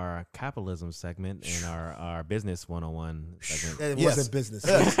our capitalism segment and our business 101 segment. It wasn't business.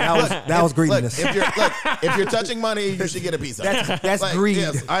 That was greediness. If you're touching money, you should get a piece of it. That's greed.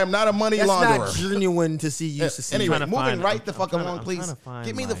 Yes, I am not a money launderer. That's not genuine to see you succeed. Anyway, moving right the fuck along, please.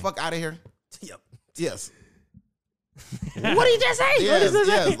 Get me the fuck out of here. Yep. Yes. What did he just say?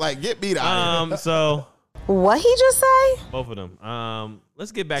 Yes, like get beat out of here. So what he just say? Both of them.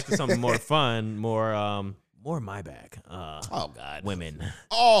 Let's get back to something more fun, more my bag. Oh God, women.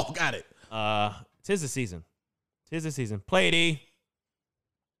 Oh, got it. Tis the season. Play it, E.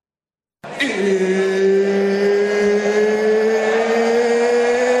 It's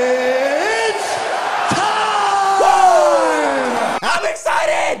time! I'm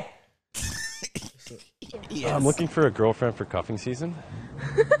excited. Yes. I'm looking for a girlfriend for cuffing season.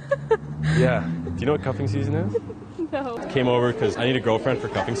 Yeah. Do you know what cuffing season is? No. Came over because I need a girlfriend for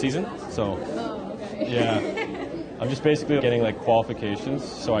cuffing season. So, yeah. I'm just basically getting like qualifications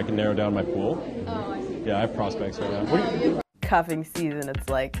so I can narrow down my pool. Oh, I see. Yeah, I have prospects right now. Cuffing season, it's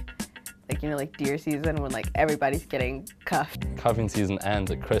like deer season when like everybody's getting cuffed. Cuffing season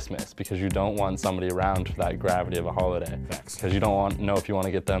ends at Christmas because you don't want somebody around for that gravity of a holiday. Because you don't know if you want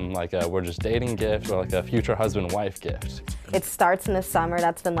to get them like a we're just dating gift or like a future husband-wife gift. It starts in the summer.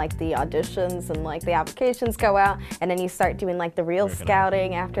 That's when like the auditions and like the applications go out, and then you start doing like the real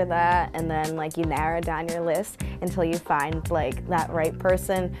scouting after that, and then like you narrow down your list until you find like that right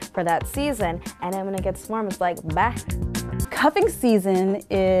person for that season, and then when it gets warm, it's like bye. Cuffing season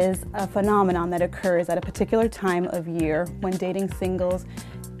is a phenomenon that occurs at a particular time of year when dating singles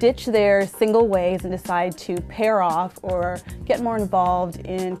ditch their single ways and decide to pair off or get more involved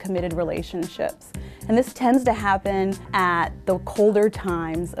in committed relationships. And this tends to happen at the colder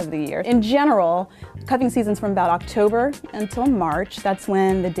times of the year. In general, cuffing season's from about October until March. That's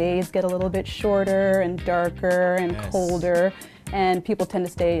when the days get a little bit shorter and darker and colder, and people tend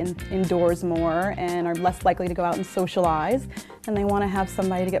to stay indoors more and are less likely to go out and socialize, and they want to have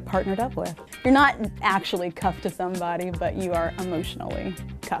somebody to get partnered up with. You're not actually cuffed to somebody, but you are emotionally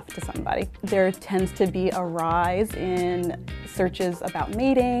tough to somebody. There tends to be a rise in searches about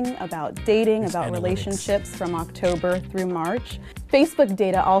mating, about dating, about relationships from October through March. Facebook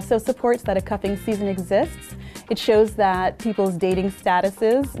data also supports that a cuffing season exists. It shows that people's dating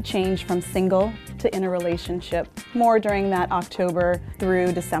statuses change from single to in a relationship more during that October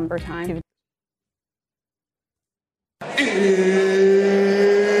through December time.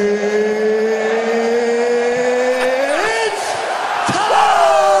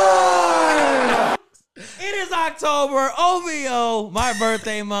 October, OVO, my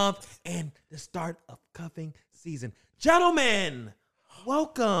birthday month, and the start of cuffing season. Gentlemen,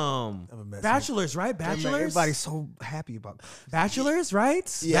 welcome. Bachelors, right? Bachelors? Everybody's so happy about Bachelors, right?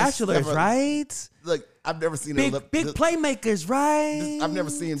 Yes, Bachelors, right? Look, I've never seen big playmakers, right? I've never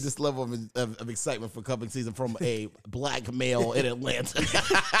seen this level of excitement for cuffing season from a black male in Atlanta.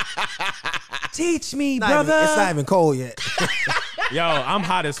 Teach me, brother. It's not even cold yet. Yo, I'm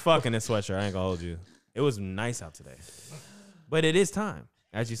hot as fuck in this sweatshirt. I ain't gonna hold you. It was nice out today. But it is time.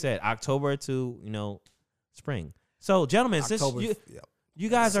 As you said, October to, spring. So, gentlemen, since you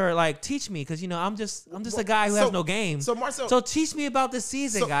guys are like, teach me, because, I'm just a guy who has no game. So, Marcel. So, teach me about this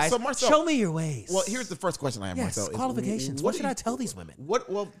season, guys. So, Marcel, show me your ways. Well, here's the first question I have, yes, Marcel. Qualifications. What should I tell these women?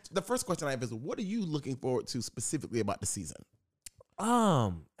 Well, the first question I have is, what are you looking forward to specifically about the season?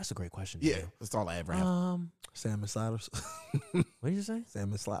 That's a great question. Yeah, that's all I ever have. Salmon sliders. What did you say?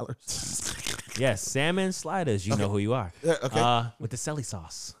 Salmon sliders. Yes, salmon sliders. You know who you are. Okay. With the celly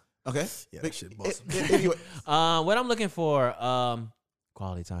sauce. Okay. Yeah, that shit boss. Anyway. What I'm looking for,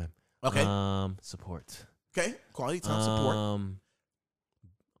 quality time. Okay. Support. Okay. Quality time support.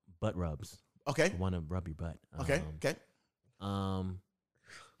 Butt rubs. Okay. I want to rub your butt. Okay. Okay. I'm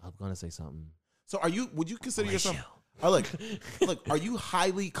gonna say something. So would you consider yourself look, are you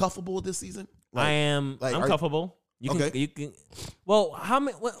highly cuffable this season? I am. I'm cuffable. You can. Well, how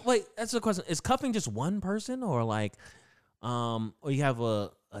many? Wait, that's the question. Is cuffing just one person, or like, or you have a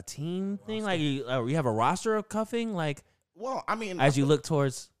team thing? Like you have a roster of cuffing? Like, well, I mean, as you look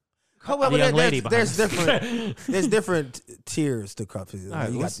towards the young lady, there's different tiers to cuffing. Right,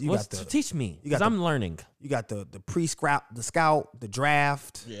 teach me, because I'm learning. You got the pre-scout, the scout, the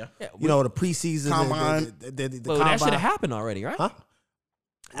draft. Yeah. The preseason, combine. The that should have happened already, right? Huh?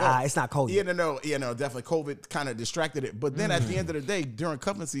 It's not cold yet. No, definitely. COVID kind of distracted it. But then at the end of the day, during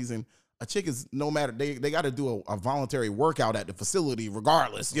cuffing season, a chick is no matter, they got to do a voluntary workout at the facility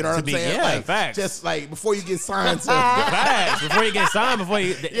regardless. You know what I'm saying? Yeah, like, facts. Just like before you get signed to. Facts. Before you get signed,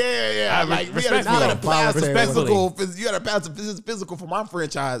 Yeah. Like, you got to pass a physical for my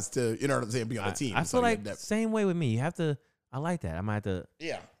franchise to, you know what I'm saying, be on the team. I feel like same way with me. You have to. I like that. I might have to.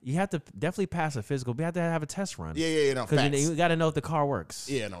 Yeah. You have to definitely pass a physical. You have to have a test run. Yeah. No, because you got to know if the car works.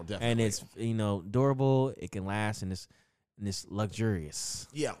 Yeah, no, definitely. And it's durable. It can last, and it's luxurious.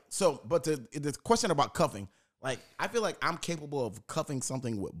 Yeah. So, but the question about cuffing, like I feel like I'm capable of cuffing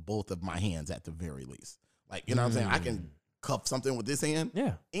something with both of my hands at the very least. Like what I'm saying, I can cuff something with this hand.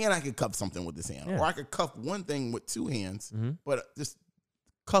 Yeah. And I can cuff something with this hand, yeah. or I could cuff one thing with two hands. But just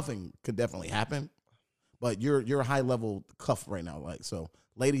cuffing could definitely happen. But you're a high level cuff right now, like so.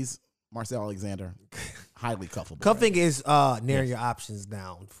 Ladies, Marcel Alexander, highly cuffable. Cuffing is narrowing your options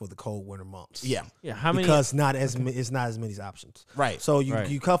down for the cold winter months. Yeah. How many? Because it's not as many options. Right. So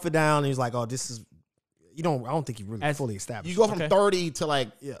you cuff it down, and he's like, oh, this is. I don't think you really fully established. You go from 30 to like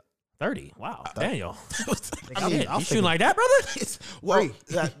 30. Wow, Daniel. I mean, you shooting like that, brother? Well,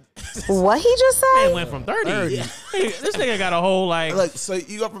 what he just said? Man went from 30. Yeah. This nigga got a whole so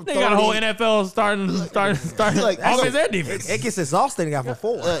you go from 30. They got a whole NFL starting like offense and defense. It gets exhausting after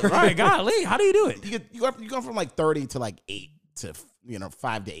 4. Right, golly, how do you do it? You go from like 30 to like 8 to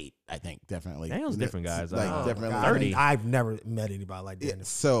 5 to 8. I think definitely. Daniel's different guys. Like definitely 30. I've never met anybody like that. Yeah,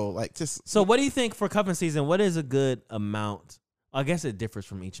 so what do you think for cuffing season? What is a good amount? I guess it differs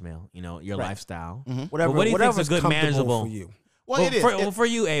from each male, your lifestyle. Mm-hmm. Whatever. What do you think is a good comfortable manageable for you? Well, it is. For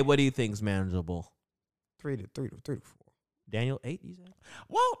you, Abe, what do you think is manageable? 3 to 4. Daniel, 8, you said?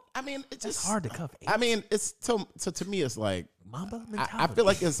 Well, I mean, it's just just hard to cuff 8. I mean, it's to me, it's like Mamba mentality. I feel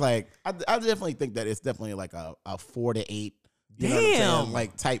like it's like I definitely think that it's definitely like a 4 to 8. You know what I'm saying?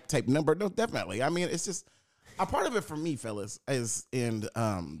 Like type number. No, definitely. I mean, it's just a part of it for me, fellas, is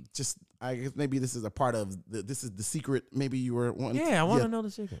just I guess maybe this is a part of this is the secret. Maybe you were wanting. Yeah, I want to know the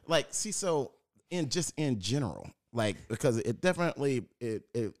secret. Like, see, so in general, like because it definitely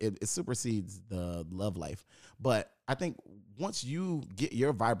it supersedes the love life, but I think once you get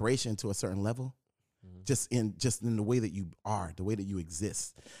your vibration to a certain level, just in the way that you are, the way that you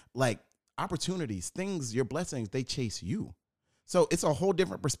exist, like opportunities, things, your blessings, they chase you. So it's a whole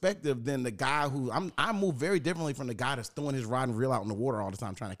different perspective than the guy who I move very differently from the guy that's throwing his rod and reel out in the water all the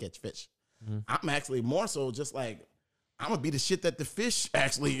time trying to catch fish. I'm actually more so just like, I'm gonna be the shit that the fish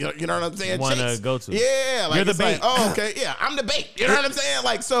actually, you know what I'm saying? Want to go to? Yeah, like You're the it's bait. like, oh, okay, yeah, I'm the bait. You know what I'm saying?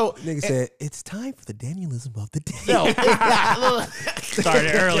 Like, so Nigga said it's time for the Danielism of the day. no, it's not.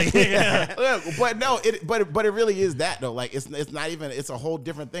 Started early. Look, but no, but it really is that though. Like, it's not even. It's a whole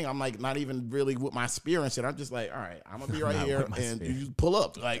different thing. I'm like not even really with my spear and shit. I'm just like, all right, I'm gonna be right here and you just pull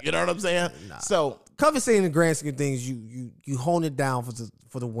up. Like, you know what I'm saying? So Conversation in the grand scheme of things, you hone it down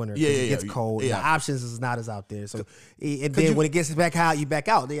for the winter. Yeah, it yeah, gets yeah. cold. Yeah. The options is not as out there. So and then when it gets back out, you back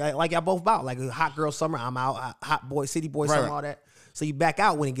out. Like y'all both about. Like a hot girl summer, I'm out. Hot boy, city boy summer, all that. So you back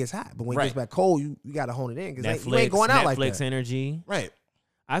out when it gets hot. But when it gets back cold, you got to hone it in because you ain't going out like that. Netflix energy. Right.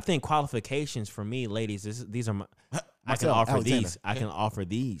 I think qualifications for me, ladies, these are my. I can Myself, offer Alexander. these. I can offer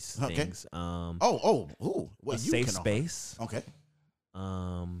these Okay. things. Well, a you safe can offer. space. Okay.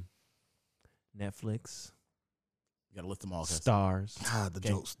 Netflix. You gotta list them all. Stars.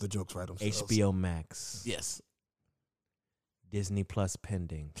 The jokes right themselves. HBO Max. Yes. Disney Plus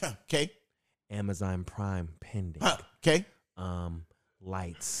pending. Okay. Amazon Prime pending. Okay.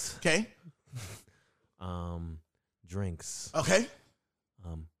 Lights. Okay. Drinks. Okay.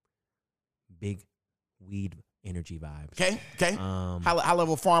 Big weed energy vibes. Okay. Okay. High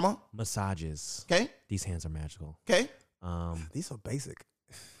level pharma. Massages. Okay. These hands are magical. Okay. These are basic.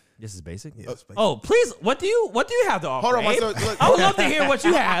 This is basic. Yeah, it's basic. Oh, please! What do you have to offer? Hold on, Abe? Marcel. Look, I would love to hear what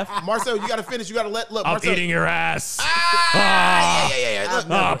you have. Marcel, you gotta finish. You gotta look. I'm Marcel. eating your ass. Yeah.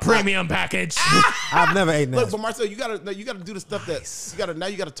 Look, Premium package. I've never eaten Look, that. but Marcel, you gotta do the stuff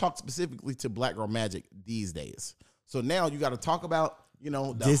that you gotta talk specifically to Black Girl Magic these days. So now you gotta talk about,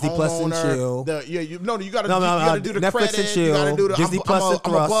 the Disney Plus and homeowner, chill. You gotta do the Netflix credit. and chill. You gotta do the Disney Plus and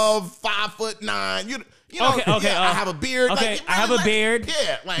I'm thrust. above 5'9". Okay. I have a beard. Okay, Like, I have a beard.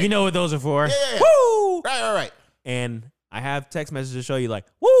 Yeah, like, You know what those are for. Yeah. Woo! Right. And I have text messages to show you like,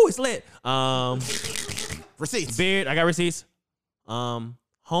 woo, it's lit. Receipts. Beard, I got receipts.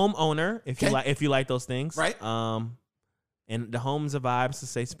 Homeowner, if you like those things. Right. And the home's a vibe, it's a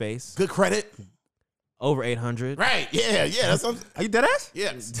safe space. Good credit. Over 800. Right. Yeah. That's what Are you dead ass?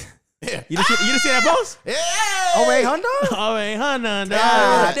 Yes. Yeah. You just see that post? Yeah. Over 800? Over $800.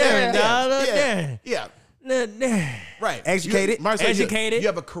 Yeah. Right. Educated. Marcel, Educated. You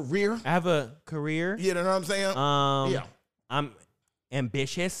have a career. I have a career. You know what I'm saying? Yeah. I'm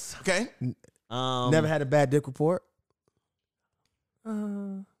ambitious. Okay. Never had a bad dick report.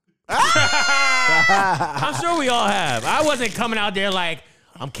 I'm sure we all have. I wasn't coming out there like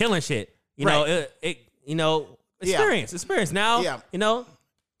I'm killing shit. Experience. Now,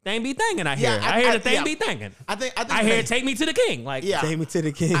 thing be thinking I hear. I hear the thing be thinking. I hear take me to the king. Like, Take me to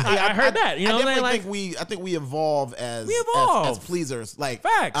the king. I heard that. You know what I'm saying? I think we evolve as pleasers. Like,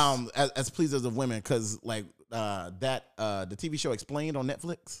 facts. As pleasers of women, because like the TV show Explained on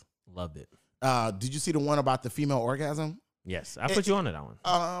Netflix. Loved it. Did you see the one about the female orgasm? Yes, I put you on to that one.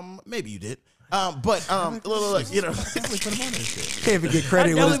 Maybe you did. But look, Can't even get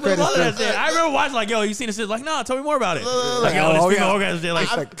credit when it's credit. I remember watching like, yo, you seen this shit? Like, no, tell me more about it. Like, yo, this female orgasm shit.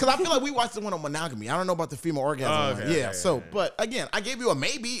 Like, because I feel like we watched the one on monogamy. I don't know about the female orgasm. One. But again, I gave you a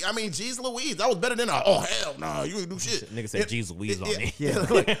maybe. I mean, geez Louise, that was better than a hell no, you ain't do shit. Nigga said geez Louise on me. Yeah,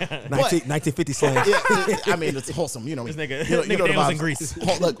 1950 slang. Yeah, I mean, it's wholesome. You know me. This nigga was in Greece.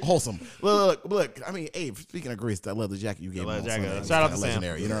 Look, wholesome. Look. I mean, hey, speaking of Greece, that leather jacket you gave me. Shout out to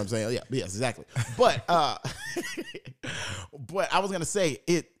legendary. Sam. You know what I'm saying? Yeah, yes, exactly. But but I was gonna say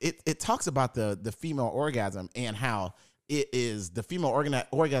it talks about the female orgasm and how it is the female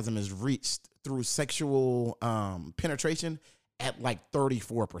orgasm is reached through sexual penetration at like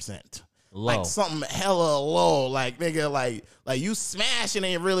 34%. Low. Like something hella low. Like nigga, like you smashing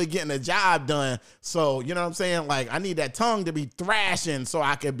ain't really getting the job done. So you know what I'm saying? Like I need that tongue to be thrashing so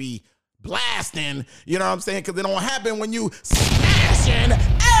I could be blasting. You know what I'm saying? Because it don't happen when you smashing.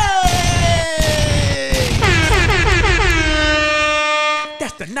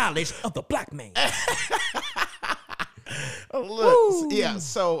 That's the knowledge of the black man. Look, yeah.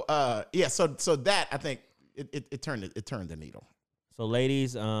 So that I think it turned the needle. So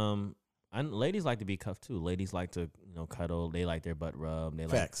ladies, ladies like to be cuffed too. Ladies like to cuddle. They like their butt rub. They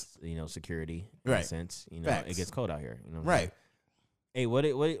Facts. like security in a sense. Facts. It gets cold out here. You know right. Hey,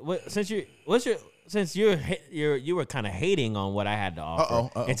 since you were kind of hating on what I had to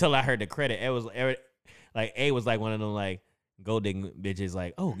offer until I heard the credit. It was like A was like one of them like gold digging bitches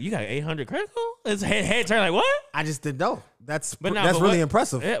like, oh, you got 800 credit? His head turned like, what? I just didn't know. That's really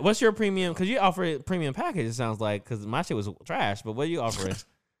impressive. What's your premium? Because you offer a premium package. It sounds like because my shit was trash. But what are you offering?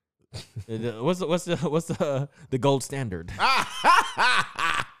 What's the gold standard?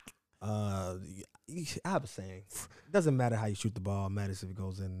 I have a saying. It doesn't matter how you shoot the ball. It matters if it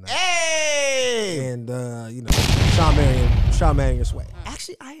goes in. Hey! And, you know, Shawn Marion sway.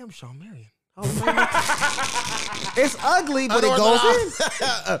 Actually, I am Shawn Marion. It's ugly, but it goes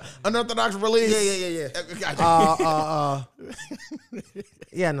in. Unorthodox release. Yeah. Gotcha.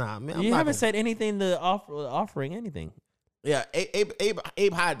 Yeah, nah, man. You haven't said anything to offering anything. Yeah,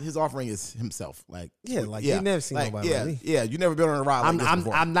 Abe Hyde, his offering is himself. Like, you never seen nobody like me. Yeah, you never been on a ride like this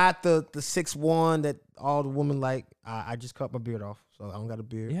before. I'm not the 6'1" that all the women like. I just cut my beard off, so I don't got a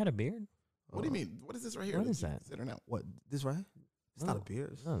beard. You had a beard? What do you mean? What is this right here? What is that? Sit down. What, this right here? It's not a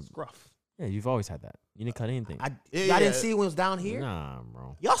beard. It's scruff. Yeah, you've always had that. You didn't cut anything. I didn't see it when it was down here. Nah,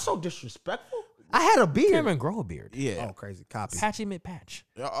 bro. Y'all so disrespectful. I had a beard. You can't even grow a beard. Yeah. Oh, crazy. Copy. Patchy mid-patch.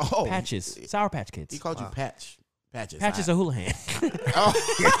 Oh. Patches. Sour Patch Kids. He called you Patch. Patches. Patches a Houlihan.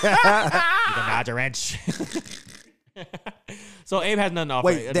 Oh. You can dodge a wrench. So Abe has nothing to offer.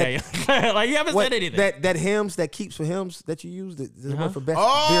 Wait, like you haven't said anything. That Hims that keeps for Hims that you use, does it work for best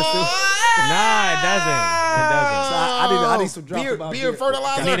Nah, beer it doesn't. It doesn't. So I need some drops about beard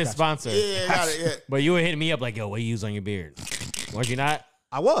fertilizer. I need a sponsor. Yeah, got it. Yeah. But you were hitting me up like, yo, what do you use on your beard? Was you not?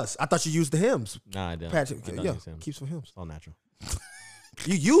 I was. I thought you used the Hims. Nah, I don't. Patrick, I don't yeah, use Hims. keeps for Hims. It's all natural.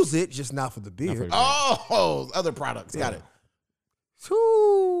 You use it, just not for the beard. Oh, other products. Got it.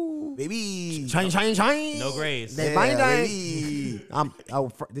 Woo. Baby. Shine. No grays. That Yeah, baby.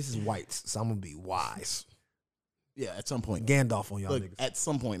 This is whites, so I'm going to be wise. Yeah, at some point. Gandalf on y'all Look, niggas. at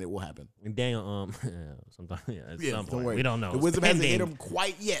some point it will happen. And Daniel, sometimes, at some don't point. worry. We don't know. The It's wisdom hasn't hit pending. him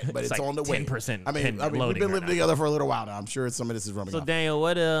quite yet, but it's like on the way. 10% I mean, we've loading been right living now. together for a little while now. I'm sure some of this is rubbing So off. Daniel,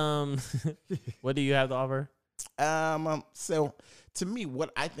 what what do you have to offer? So to me,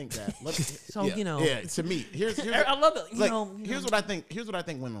 what I think that So, you know. yeah. To me, here's I love it. Here's what I think. Here's what I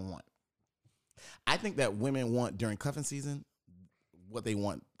think women want. I think that women want during cuffing season what they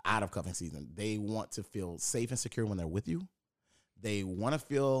want out of cuffing season. They want to feel safe and secure when they're with you. They want to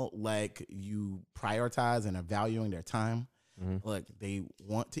feel like you prioritize and are valuing their time. Like they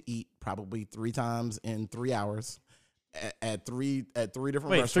want to eat probably 3 times in 3 hours at three different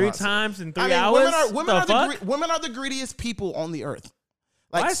restaurants. 3 times in 3 I mean, hours? Women are the greediest people on the earth.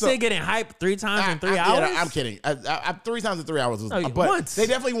 Like, I say getting hyped 3 times in 3 hours? Yeah, I'm kidding. 3 times in 3 hours. But once. they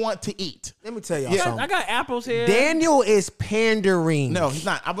definitely want to eat. Let me tell y'all something. I got apples here. Daniel is pandering. No, he's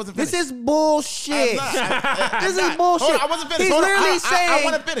not. I wasn't finished. This is bullshit. This is bullshit. Hold on, I wasn't finished. He's Hold on. literally saying. I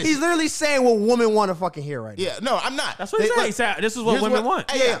want to finish. He's literally saying what women want to fucking hear right now. Yeah, no, I'm not. That's what he said. This is what women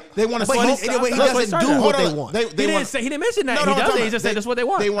want. Yeah, they want to But smoke. he doesn't do what they want. They He didn't mention that. He doesn't. He just said that's what they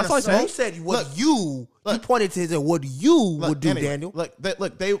want. They want That's to what he smoke. said. He said what you pointed to what you would do, Daniel.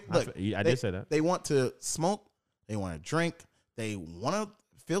 I did say that. They want to smoke. They want to drink. They want to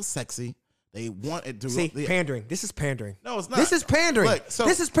feel sexy. They want it to See, pandering. This is pandering. No, it's not. This is pandering. Look, so-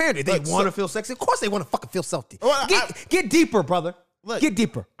 this is pandering. They look, want to so- feel sexy. Of course, they want to fucking feel sexy. Well, Get deeper, brother. Look, Get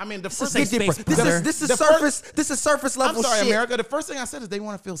deeper. I mean, the This is first safe Get deeper. space, This is the surface. This is surface level I'm sorry, shit. America. The first thing I said is they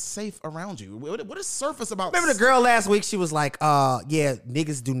want to feel safe around you. What is surface about? Remember the girl last week? She was like, yeah,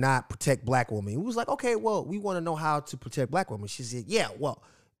 niggas do not protect black women. We was like, okay, well, we want to know how to protect black women. She said, yeah, well,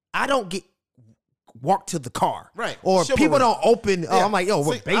 I don't get walk to the car. Right. Or Chivalry. people don't open. Yeah. I'm like, yo,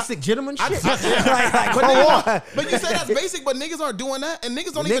 we're See, basic gentleman shit. But come niggas- on. But you said that's basic, but niggas aren't doing that, and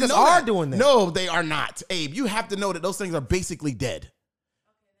niggas don't even Niggas know are that. doing that. No, they are not. Abe, you have to know that those things are basically dead.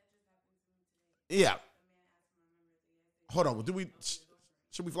 Yeah. Hold on.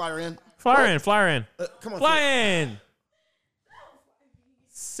 Should we fly her in? Fly her in. Come on. Fly in.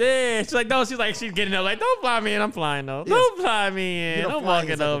 Sis. She's like, no, she's getting up like, don't fly me in. I'm flying though. Yes. Don't fly me in. You know, Don't flying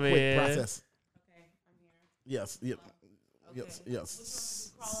walk is it like a over quick here. process. Yes. Yep.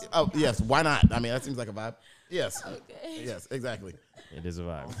 Yes. Oh, yes. Why not? I mean, that seems like a vibe. Yes. Okay. Yes, exactly. It is a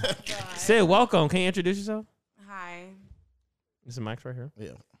vibe. Sid, welcome. Can you introduce yourself? Hi, This is Mike's right here.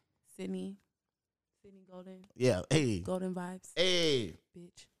 Yeah. Sydney Golden. Yeah. Hey. Golden vibes. Hey.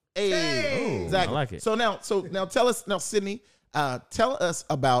 Bitch. Hey. Ooh, Exactly. I like it. So now tell us now, Sydney, tell us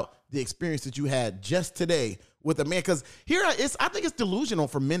about the experience that you had just today with a man, because here I think it's delusional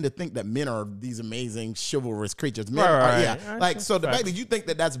for men to think that men are these amazing chivalrous creatures. Men Right. yeah. Like, so the fact that you think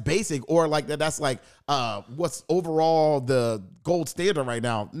that that's basic or like that's like what's overall the gold standard right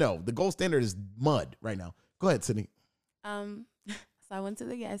now. No, the gold standard is mud right now. Go ahead, Sydney. So I went to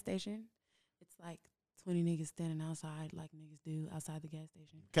the gas station. It's like 20 niggas standing outside like niggas do outside the gas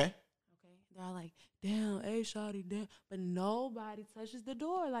station. Okay. They're all like, damn, hey, shawty, damn. But nobody touches the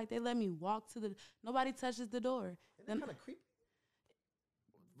door. Like, they let me walk to nobody touches the door. Isn't that kind of creepy?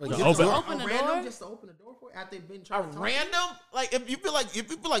 Open the door. Just to open the door for it after they've been trying to talk Random? Like if you feel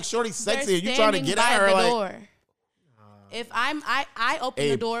like Shorty's They're sexy and you trying to standing get by at her the like door. If I open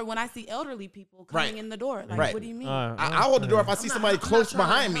the Abe. door when I see elderly people coming in the door. Like, what do you mean? I hold the door if I see somebody close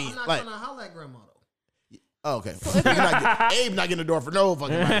behind me. I'm not Like, trying to holler at grandma though. oh, okay. Abe not getting the door for no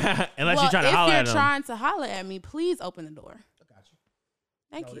fucking money. Unless you're trying to holler at If him. you're trying to holler at me, please open the door. I got you.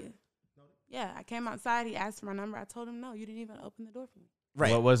 Thank you. Yeah, I came outside. He asked for my number. I told him no. You didn't even open the door for me.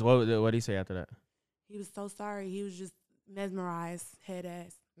 Right. What did he say after that? He was so sorry. He was just mesmerized, head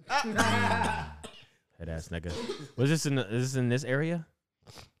ass. Head ass nigga. Was this is this in this area?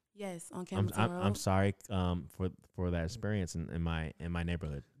 Yes, on Campbellton Road. I'm sorry for that experience in my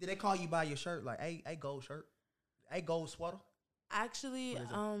neighborhood. Did they call you by your shirt? Like, hey, gold shirt? Hey, gold sweater? Actually,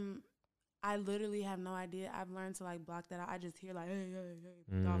 I literally have no idea. I've learned to like block that out. I just hear like, hey,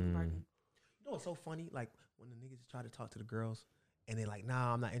 dogs barking. You know what's so funny? Like when the niggas try to talk to the girls and they're like,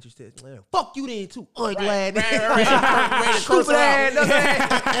 nah, I'm not interested. Fuck you then too. Ugly ass.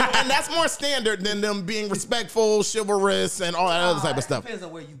 And that's more standard than them being respectful, chivalrous, and all that other type of stuff. Depends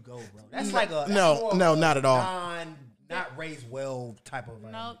on where you go, bro. That's like a no, not at all. Not raised well type of.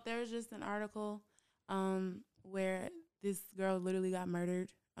 No, there's just an article where this girl literally got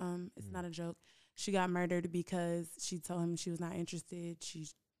murdered. It's not a joke. She got murdered because she told him she was not interested. She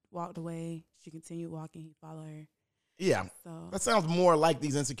walked away. She continued walking. He followed her. Yeah, so that sounds more like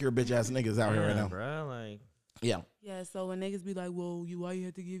these insecure bitch ass niggas out here right now, bro. Like, yeah. So when niggas be like, "Well, why you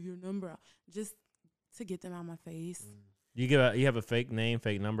have to give your number?" Just to get them out my face. You have a fake name,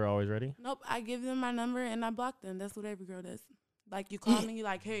 fake number always ready? Nope, I give them my number and I block them. That's what every girl does. Like you call me, you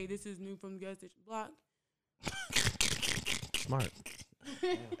like, "Hey, this is new from the gas station." Block. Smart.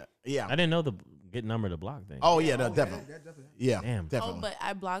 Yeah, I didn't know the get number to block thing. Oh yeah, no, definitely. Yeah, damn, definitely. Oh, but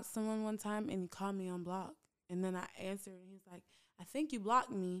I blocked someone one time and he called me on block, and then I answered and he's like, "I think you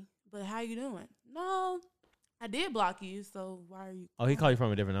blocked me, but how you doing?" No, I did block you, so why are you? Oh, he called you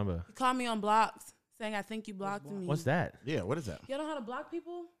from a different number. He called me on blocks, saying, "I think you blocked me." What's that? Yeah, what is that? You don't know how to block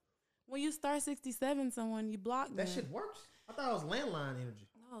people? When you star 67 someone, you block them. That shit works? I thought it was landline energy.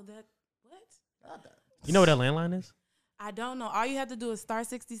 No, what? You know what a landline is? I don't know. All you have to do is star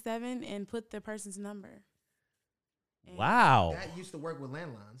 67 and put the person's number. And Wow. That used to work with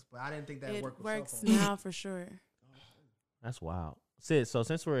landlines, but I didn't think that worked with works cell phones. now for sure. That's wild. Sid, so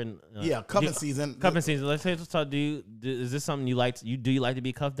since we're in cuffing season, let's talk. Is this something you like? Do you like to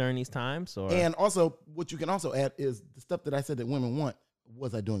be cuffed during these times? Or And also, what you can also add is the stuff that I said that women want.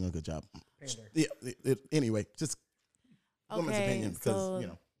 Was I doing a good job? Yeah. Anyway, just women's opinion because so you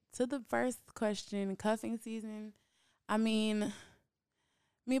know. To the first question, cuffing season. I mean,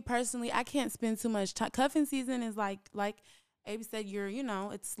 me personally, I can't spend too much time. Cuffing season is like Abe said,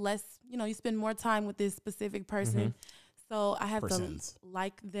 it's less. You spend more time with this specific person. So I have to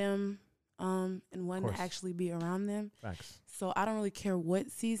like them and want to actually be around them. Facts. So I don't really care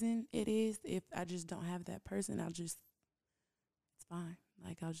what season it is. If I just don't have that person, it's fine.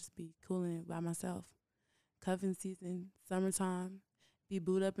 Like I'll just be cooling it by myself. Cuffing season, summertime, be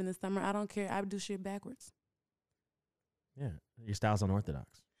booed up in the summer. I don't care. I do shit backwards. Yeah, your style's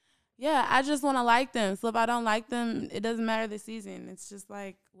unorthodox. Yeah, I just want to like them. So if I don't like them, it doesn't matter the season. It's just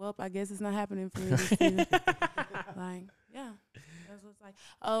like, well, I guess it's not happening for me this season. Like, yeah, that's what it's like.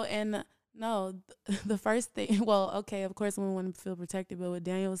 Oh, and no, the first thing, well, okay, of course, women want to feel protected, but what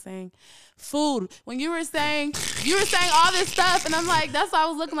Daniel was saying, food. When you were saying all this stuff, and I'm like, that's why I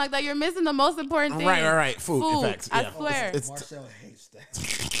was looking like that. You're missing the most important thing. Right. Food. Effects. I Yeah. swear. Marcel hates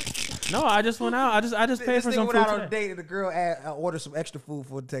that. No, I just went out. I just paid for some food went out on a today. date and the girl ordered some extra food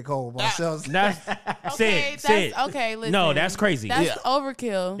for her to take home. Marcel's Okay, Sid. okay, listen. No, that's crazy. That's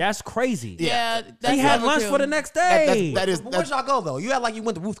overkill. That's crazy. Yeah, that's He had overkill. lunch for the next day. That is. But where'd y'all go though? You act like you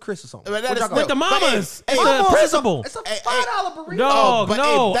went to Ruth Chris or something. But that Where'd is y'all go? With the mamas. Hey, It's Mama's the principal. It's a $5 burrito. No, but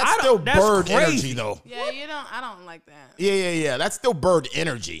no. that's still that's bird crazy. energy though. Yeah, I don't like that. Yeah. That's still bird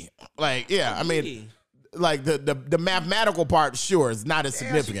energy. Like, yeah, I mean, like the mathematical part, sure, is not as Damn,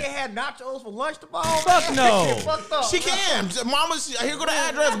 significant. she had nachos for lunch tomorrow. Fuck no. Fucked up. She can. Mama, here go the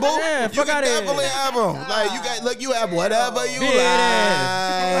address, boo. Yeah, you fuck can outta here. definitely have them. Like, you got, look, you have whatever you Beat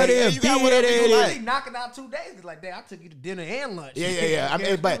like. it. You got whatever you Really like. knocking out 2 days. It's like, damn, I took you to dinner and lunch. Yeah. I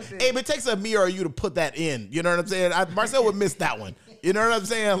mean, but it takes a me or you to put that in. You know what I'm saying? Marcel would miss that one. You know what I'm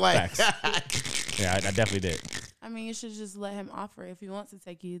saying? Like, Yeah, I definitely did. I mean, you should just let him offer if he wants to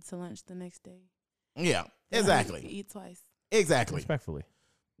take you to lunch the next day. yeah, You exactly. can eat twice. Exactly. Respectfully.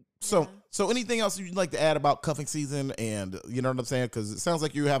 So anything else you'd like to add about cuffing season? And you know what I'm saying? Because it sounds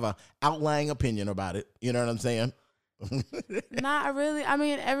like you have a outlying opinion about it. You know what I'm saying? Not really. I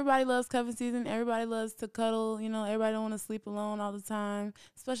mean, everybody loves cuffing season. Everybody loves to cuddle. You know, everybody don't want to sleep alone all the time,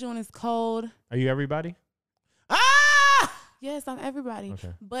 especially when it's cold. Are you everybody? Yes, I'm everybody.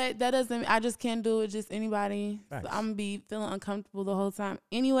 Okay. But that doesn't, I just can't do it just anybody. So I'm going to be feeling uncomfortable the whole time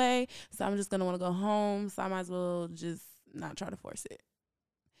anyway. So I'm just going to want to go home. So I might as well just not try to force it.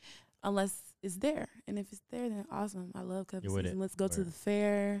 Unless it's there. And if it's there, then awesome. I love cuffing season. Let's go to the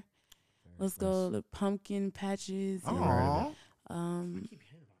fair. Let's go to pumpkin patches. Aww.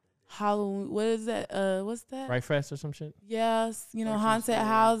 Halloween. What is that? What's that? Fright Fest or some shit? Yes. You know, haunted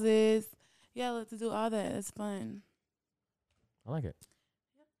houses. Yeah, let's do all that. It's fun. I like it.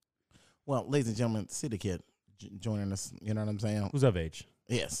 Well, ladies and gentlemen, City Kid joining us. You know what I'm saying? Who's of age?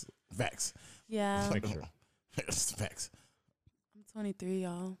 Yes. Facts. Yeah. Like sure. Yes, facts. I'm 23,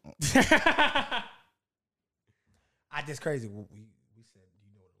 y'all. Just crazy. We said,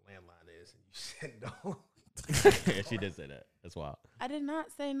 you know what a landline is, and you said no. Yeah, she did say that. That's wild. I did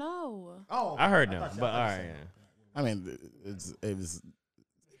not say no. Oh, I heard no, but all right. Yeah. I mean, it was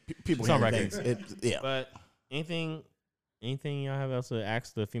people It's on hearing record. things. Yeah. But anything y'all have else to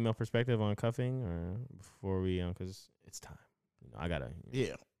ask the female perspective on cuffing, or before we because it's time. You know, I gotta.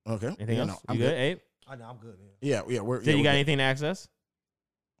 Yeah. Okay. Anything Yeah, else? no, You I'm good, good. Abe? I know I'm good. Yeah. So you we're got good. anything to ask us?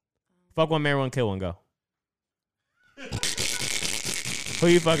 Fuck one, marry one, kill one. Go. Who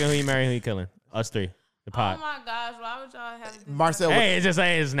you fucking? Who you marrying? Who you killing? Us three. The pod. Oh my gosh, why would y'all have this? Marcel. Hey, it's just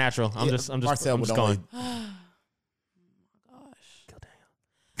it's natural. I'm Yeah, just Marcel I'm would just only- going. Oh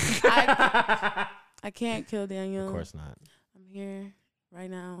my gosh. I can't kill Daniel. Of course not. I'm here right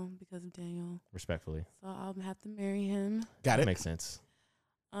now because of Daniel. Respectfully. So I'll have to marry him. Got it. Makes sense.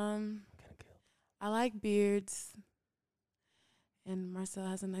 I like beards. And Marcel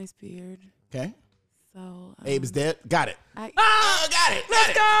has a nice beard. Okay. So Abe is dead. Got it. I got it.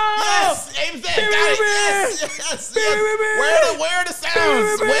 Let's go. Yes, Abe's dead. Got it. Yes. Where are the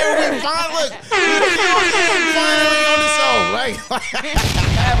sounds? Where are we finally on the show? Right? I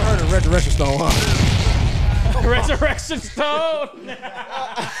haven't heard of Resurrection Stone, huh? Resurrection Stone.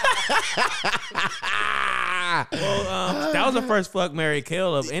 Well, that was the first fuck, marry,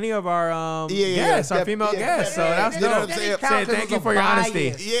 kill of any of our guests, our female guests. So that's you know dope. what I'm saying? Saying thank you for your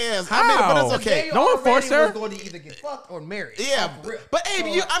honesty. Yes, How? I mean, but it's okay. No one forced her. Was going to either get fucked or married. Yeah, but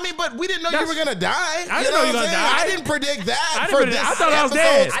Abe, but we didn't know you were gonna die. I didn't know you were gonna die. I didn't predict that. I for didn't this I thought I was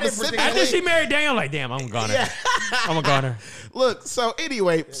dead. episode After she married Daniel, I'm like, damn, I'm gonna her. I'm a goner. Look, so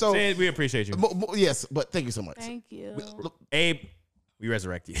anyway, so we appreciate you. Yes, but thank you so much. Thank you. Abe, we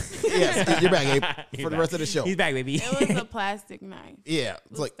resurrect you. Yes, you're back, Abe, for the rest of the show. He's back, baby. It was a plastic knife. Yeah,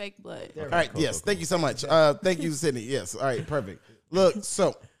 It was fake blood. All right, yes, thank you so much. Thank you, Sydney. Yes, all right, perfect. Look,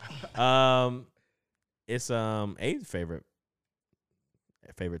 so it's Abe's favorite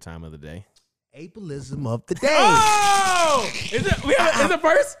time of the day. Ableism of the day. Oh, is it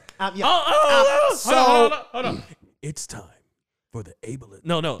first? Yeah. Hold on. It's time for the ableism.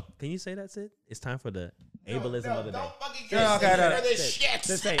 No. Can you say that, Sid? It's time for the ableism of the day.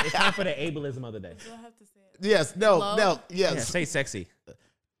 Just say it's time for the ableism of the day. Do I have to say it? Yes, no, yes. Yeah, say sexy.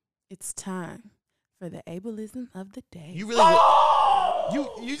 It's time for the ableism of the day. You really,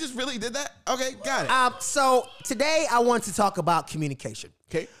 you just really did that? Okay, got it. So today I want to talk about communication.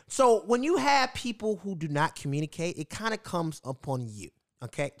 Okay. So when you have people who do not communicate, it kind of comes upon you.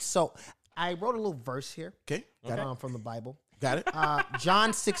 Okay. So I wrote a little verse here. Okay. From the Bible. Got it.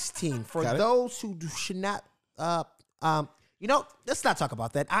 John 16. For those who should not, let's not talk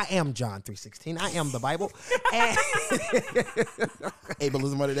about that. I am John 3:16. I am the Bible. And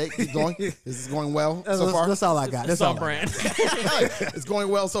Ableism of the day. Keep going. This is going well so far. That's all I got. That's all brand. It's going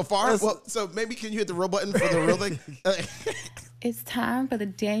well so far. Well, so maybe can you hit the real button for the real thing? It's time for the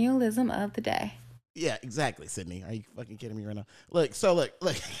Danielism of the day. Yeah, exactly, Sydney. Are you fucking kidding me right now? Look.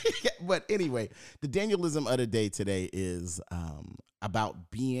 But anyway, the Danielism of the day today is about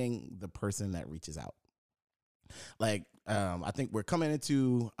being the person that reaches out. I think we're coming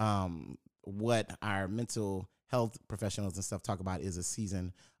into what our mental health professionals and stuff talk about is a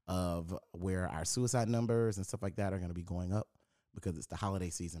season of where our suicide numbers and stuff like that are going to be going up because it's the holiday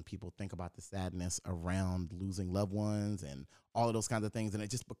season. People think about the sadness around losing loved ones and all of those kinds of things, and it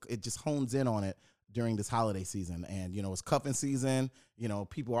just hones in on it during this holiday season. And it's cuffing season.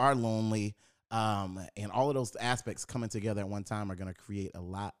 People are lonely, and all of those aspects coming together at one time are going to create a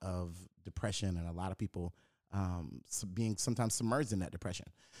lot of depression and a lot of people being sometimes submerged in that depression.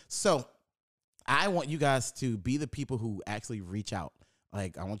 So I want you guys to be the people who actually reach out. I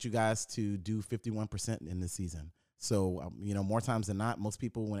want you guys to do 51% in this season. So, more times than not, most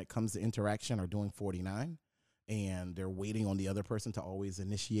people, when it comes to interaction, are doing 49, and they're waiting on the other person to always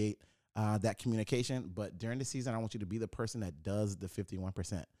initiate that communication. But during the season, I want you to be the person that does the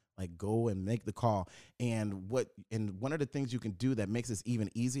 51%. Like, go and make the call. And one of the things you can do that makes this even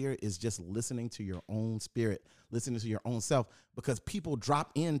easier is just listening to your own spirit, listening to your own self, because people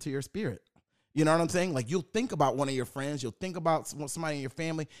drop into your spirit. You know what I'm saying? Like, you'll think about one of your friends, you'll think about somebody in your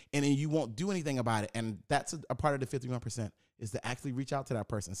family, and then you won't do anything about it. And that's a part of the 51%, is to actually reach out to that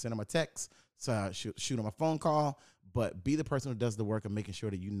person, send them a text, shoot them a phone call, but be the person who does the work of making sure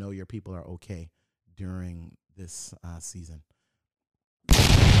that you know your people are okay during this season.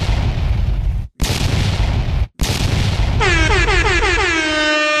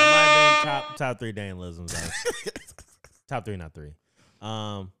 Top 3 Daniel-isms. Top 3, not 3.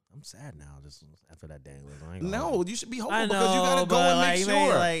 I'm sad now just after that Daniel-ism. No, you should be hopeful because you gotta go and make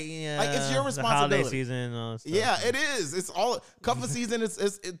sure. Like it's your responsibility. Holiday season. Yeah, it is. It's all cuffing season.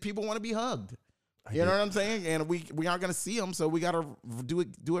 It's people want to be hugged. You know what I'm saying? And we aren't gonna see them, so we gotta do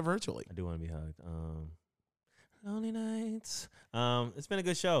it virtually. I do want to be hugged. Lonely nights. It's been a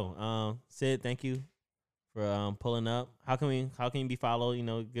good show. Sid, thank you for pulling up. How can you be followed? You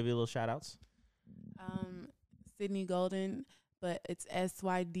know, give you a little shout outs. Sydney Golden, but it's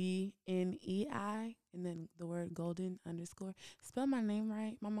SYDNEI and then the word golden _. Spell my name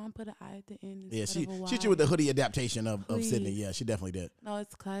right. My mom put an I at the end. Yeah, she hit you with the hoodie adaptation of Sydney. Yeah, she definitely did. No,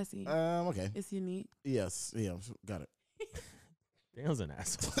 it's classy. Okay. It's unique. Yes. Yeah, got it. Daniel's an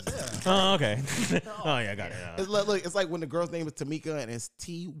asshole. Oh, okay. Oh, yeah, got it. It's like when the girl's name is Tamika and it's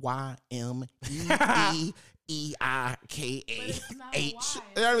TYMEEEIKAH.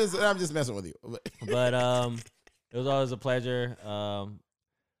 I'm just messing with you. But it was always a pleasure. I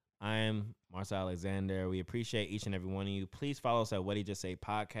am Marcel Alexander. We appreciate each and every one of you. Please follow us at What He Just Say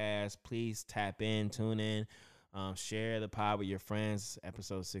Podcast. Please tap in, tune in, share the pod with your friends.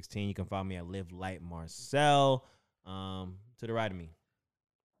 Episode 16. You can follow me at Live Light Marcel. To the right of me.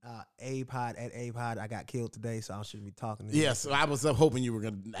 A-Pod at A-Pod. I got killed today, so I shouldn't be talking to you. Yes, I was hoping you were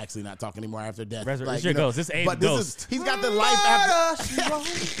going to actually not talk anymore after death. It's your ghost. This Abe ghost. He's got the life after.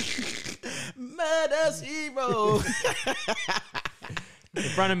 Murder, she wrote. In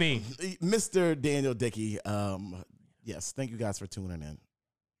front of me. Mr. Daniel Dickey. Yes, thank you guys for tuning in.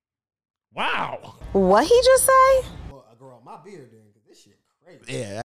 Wow. What he just say? Well, I grow out my beard then, because this shit crazy. Yeah.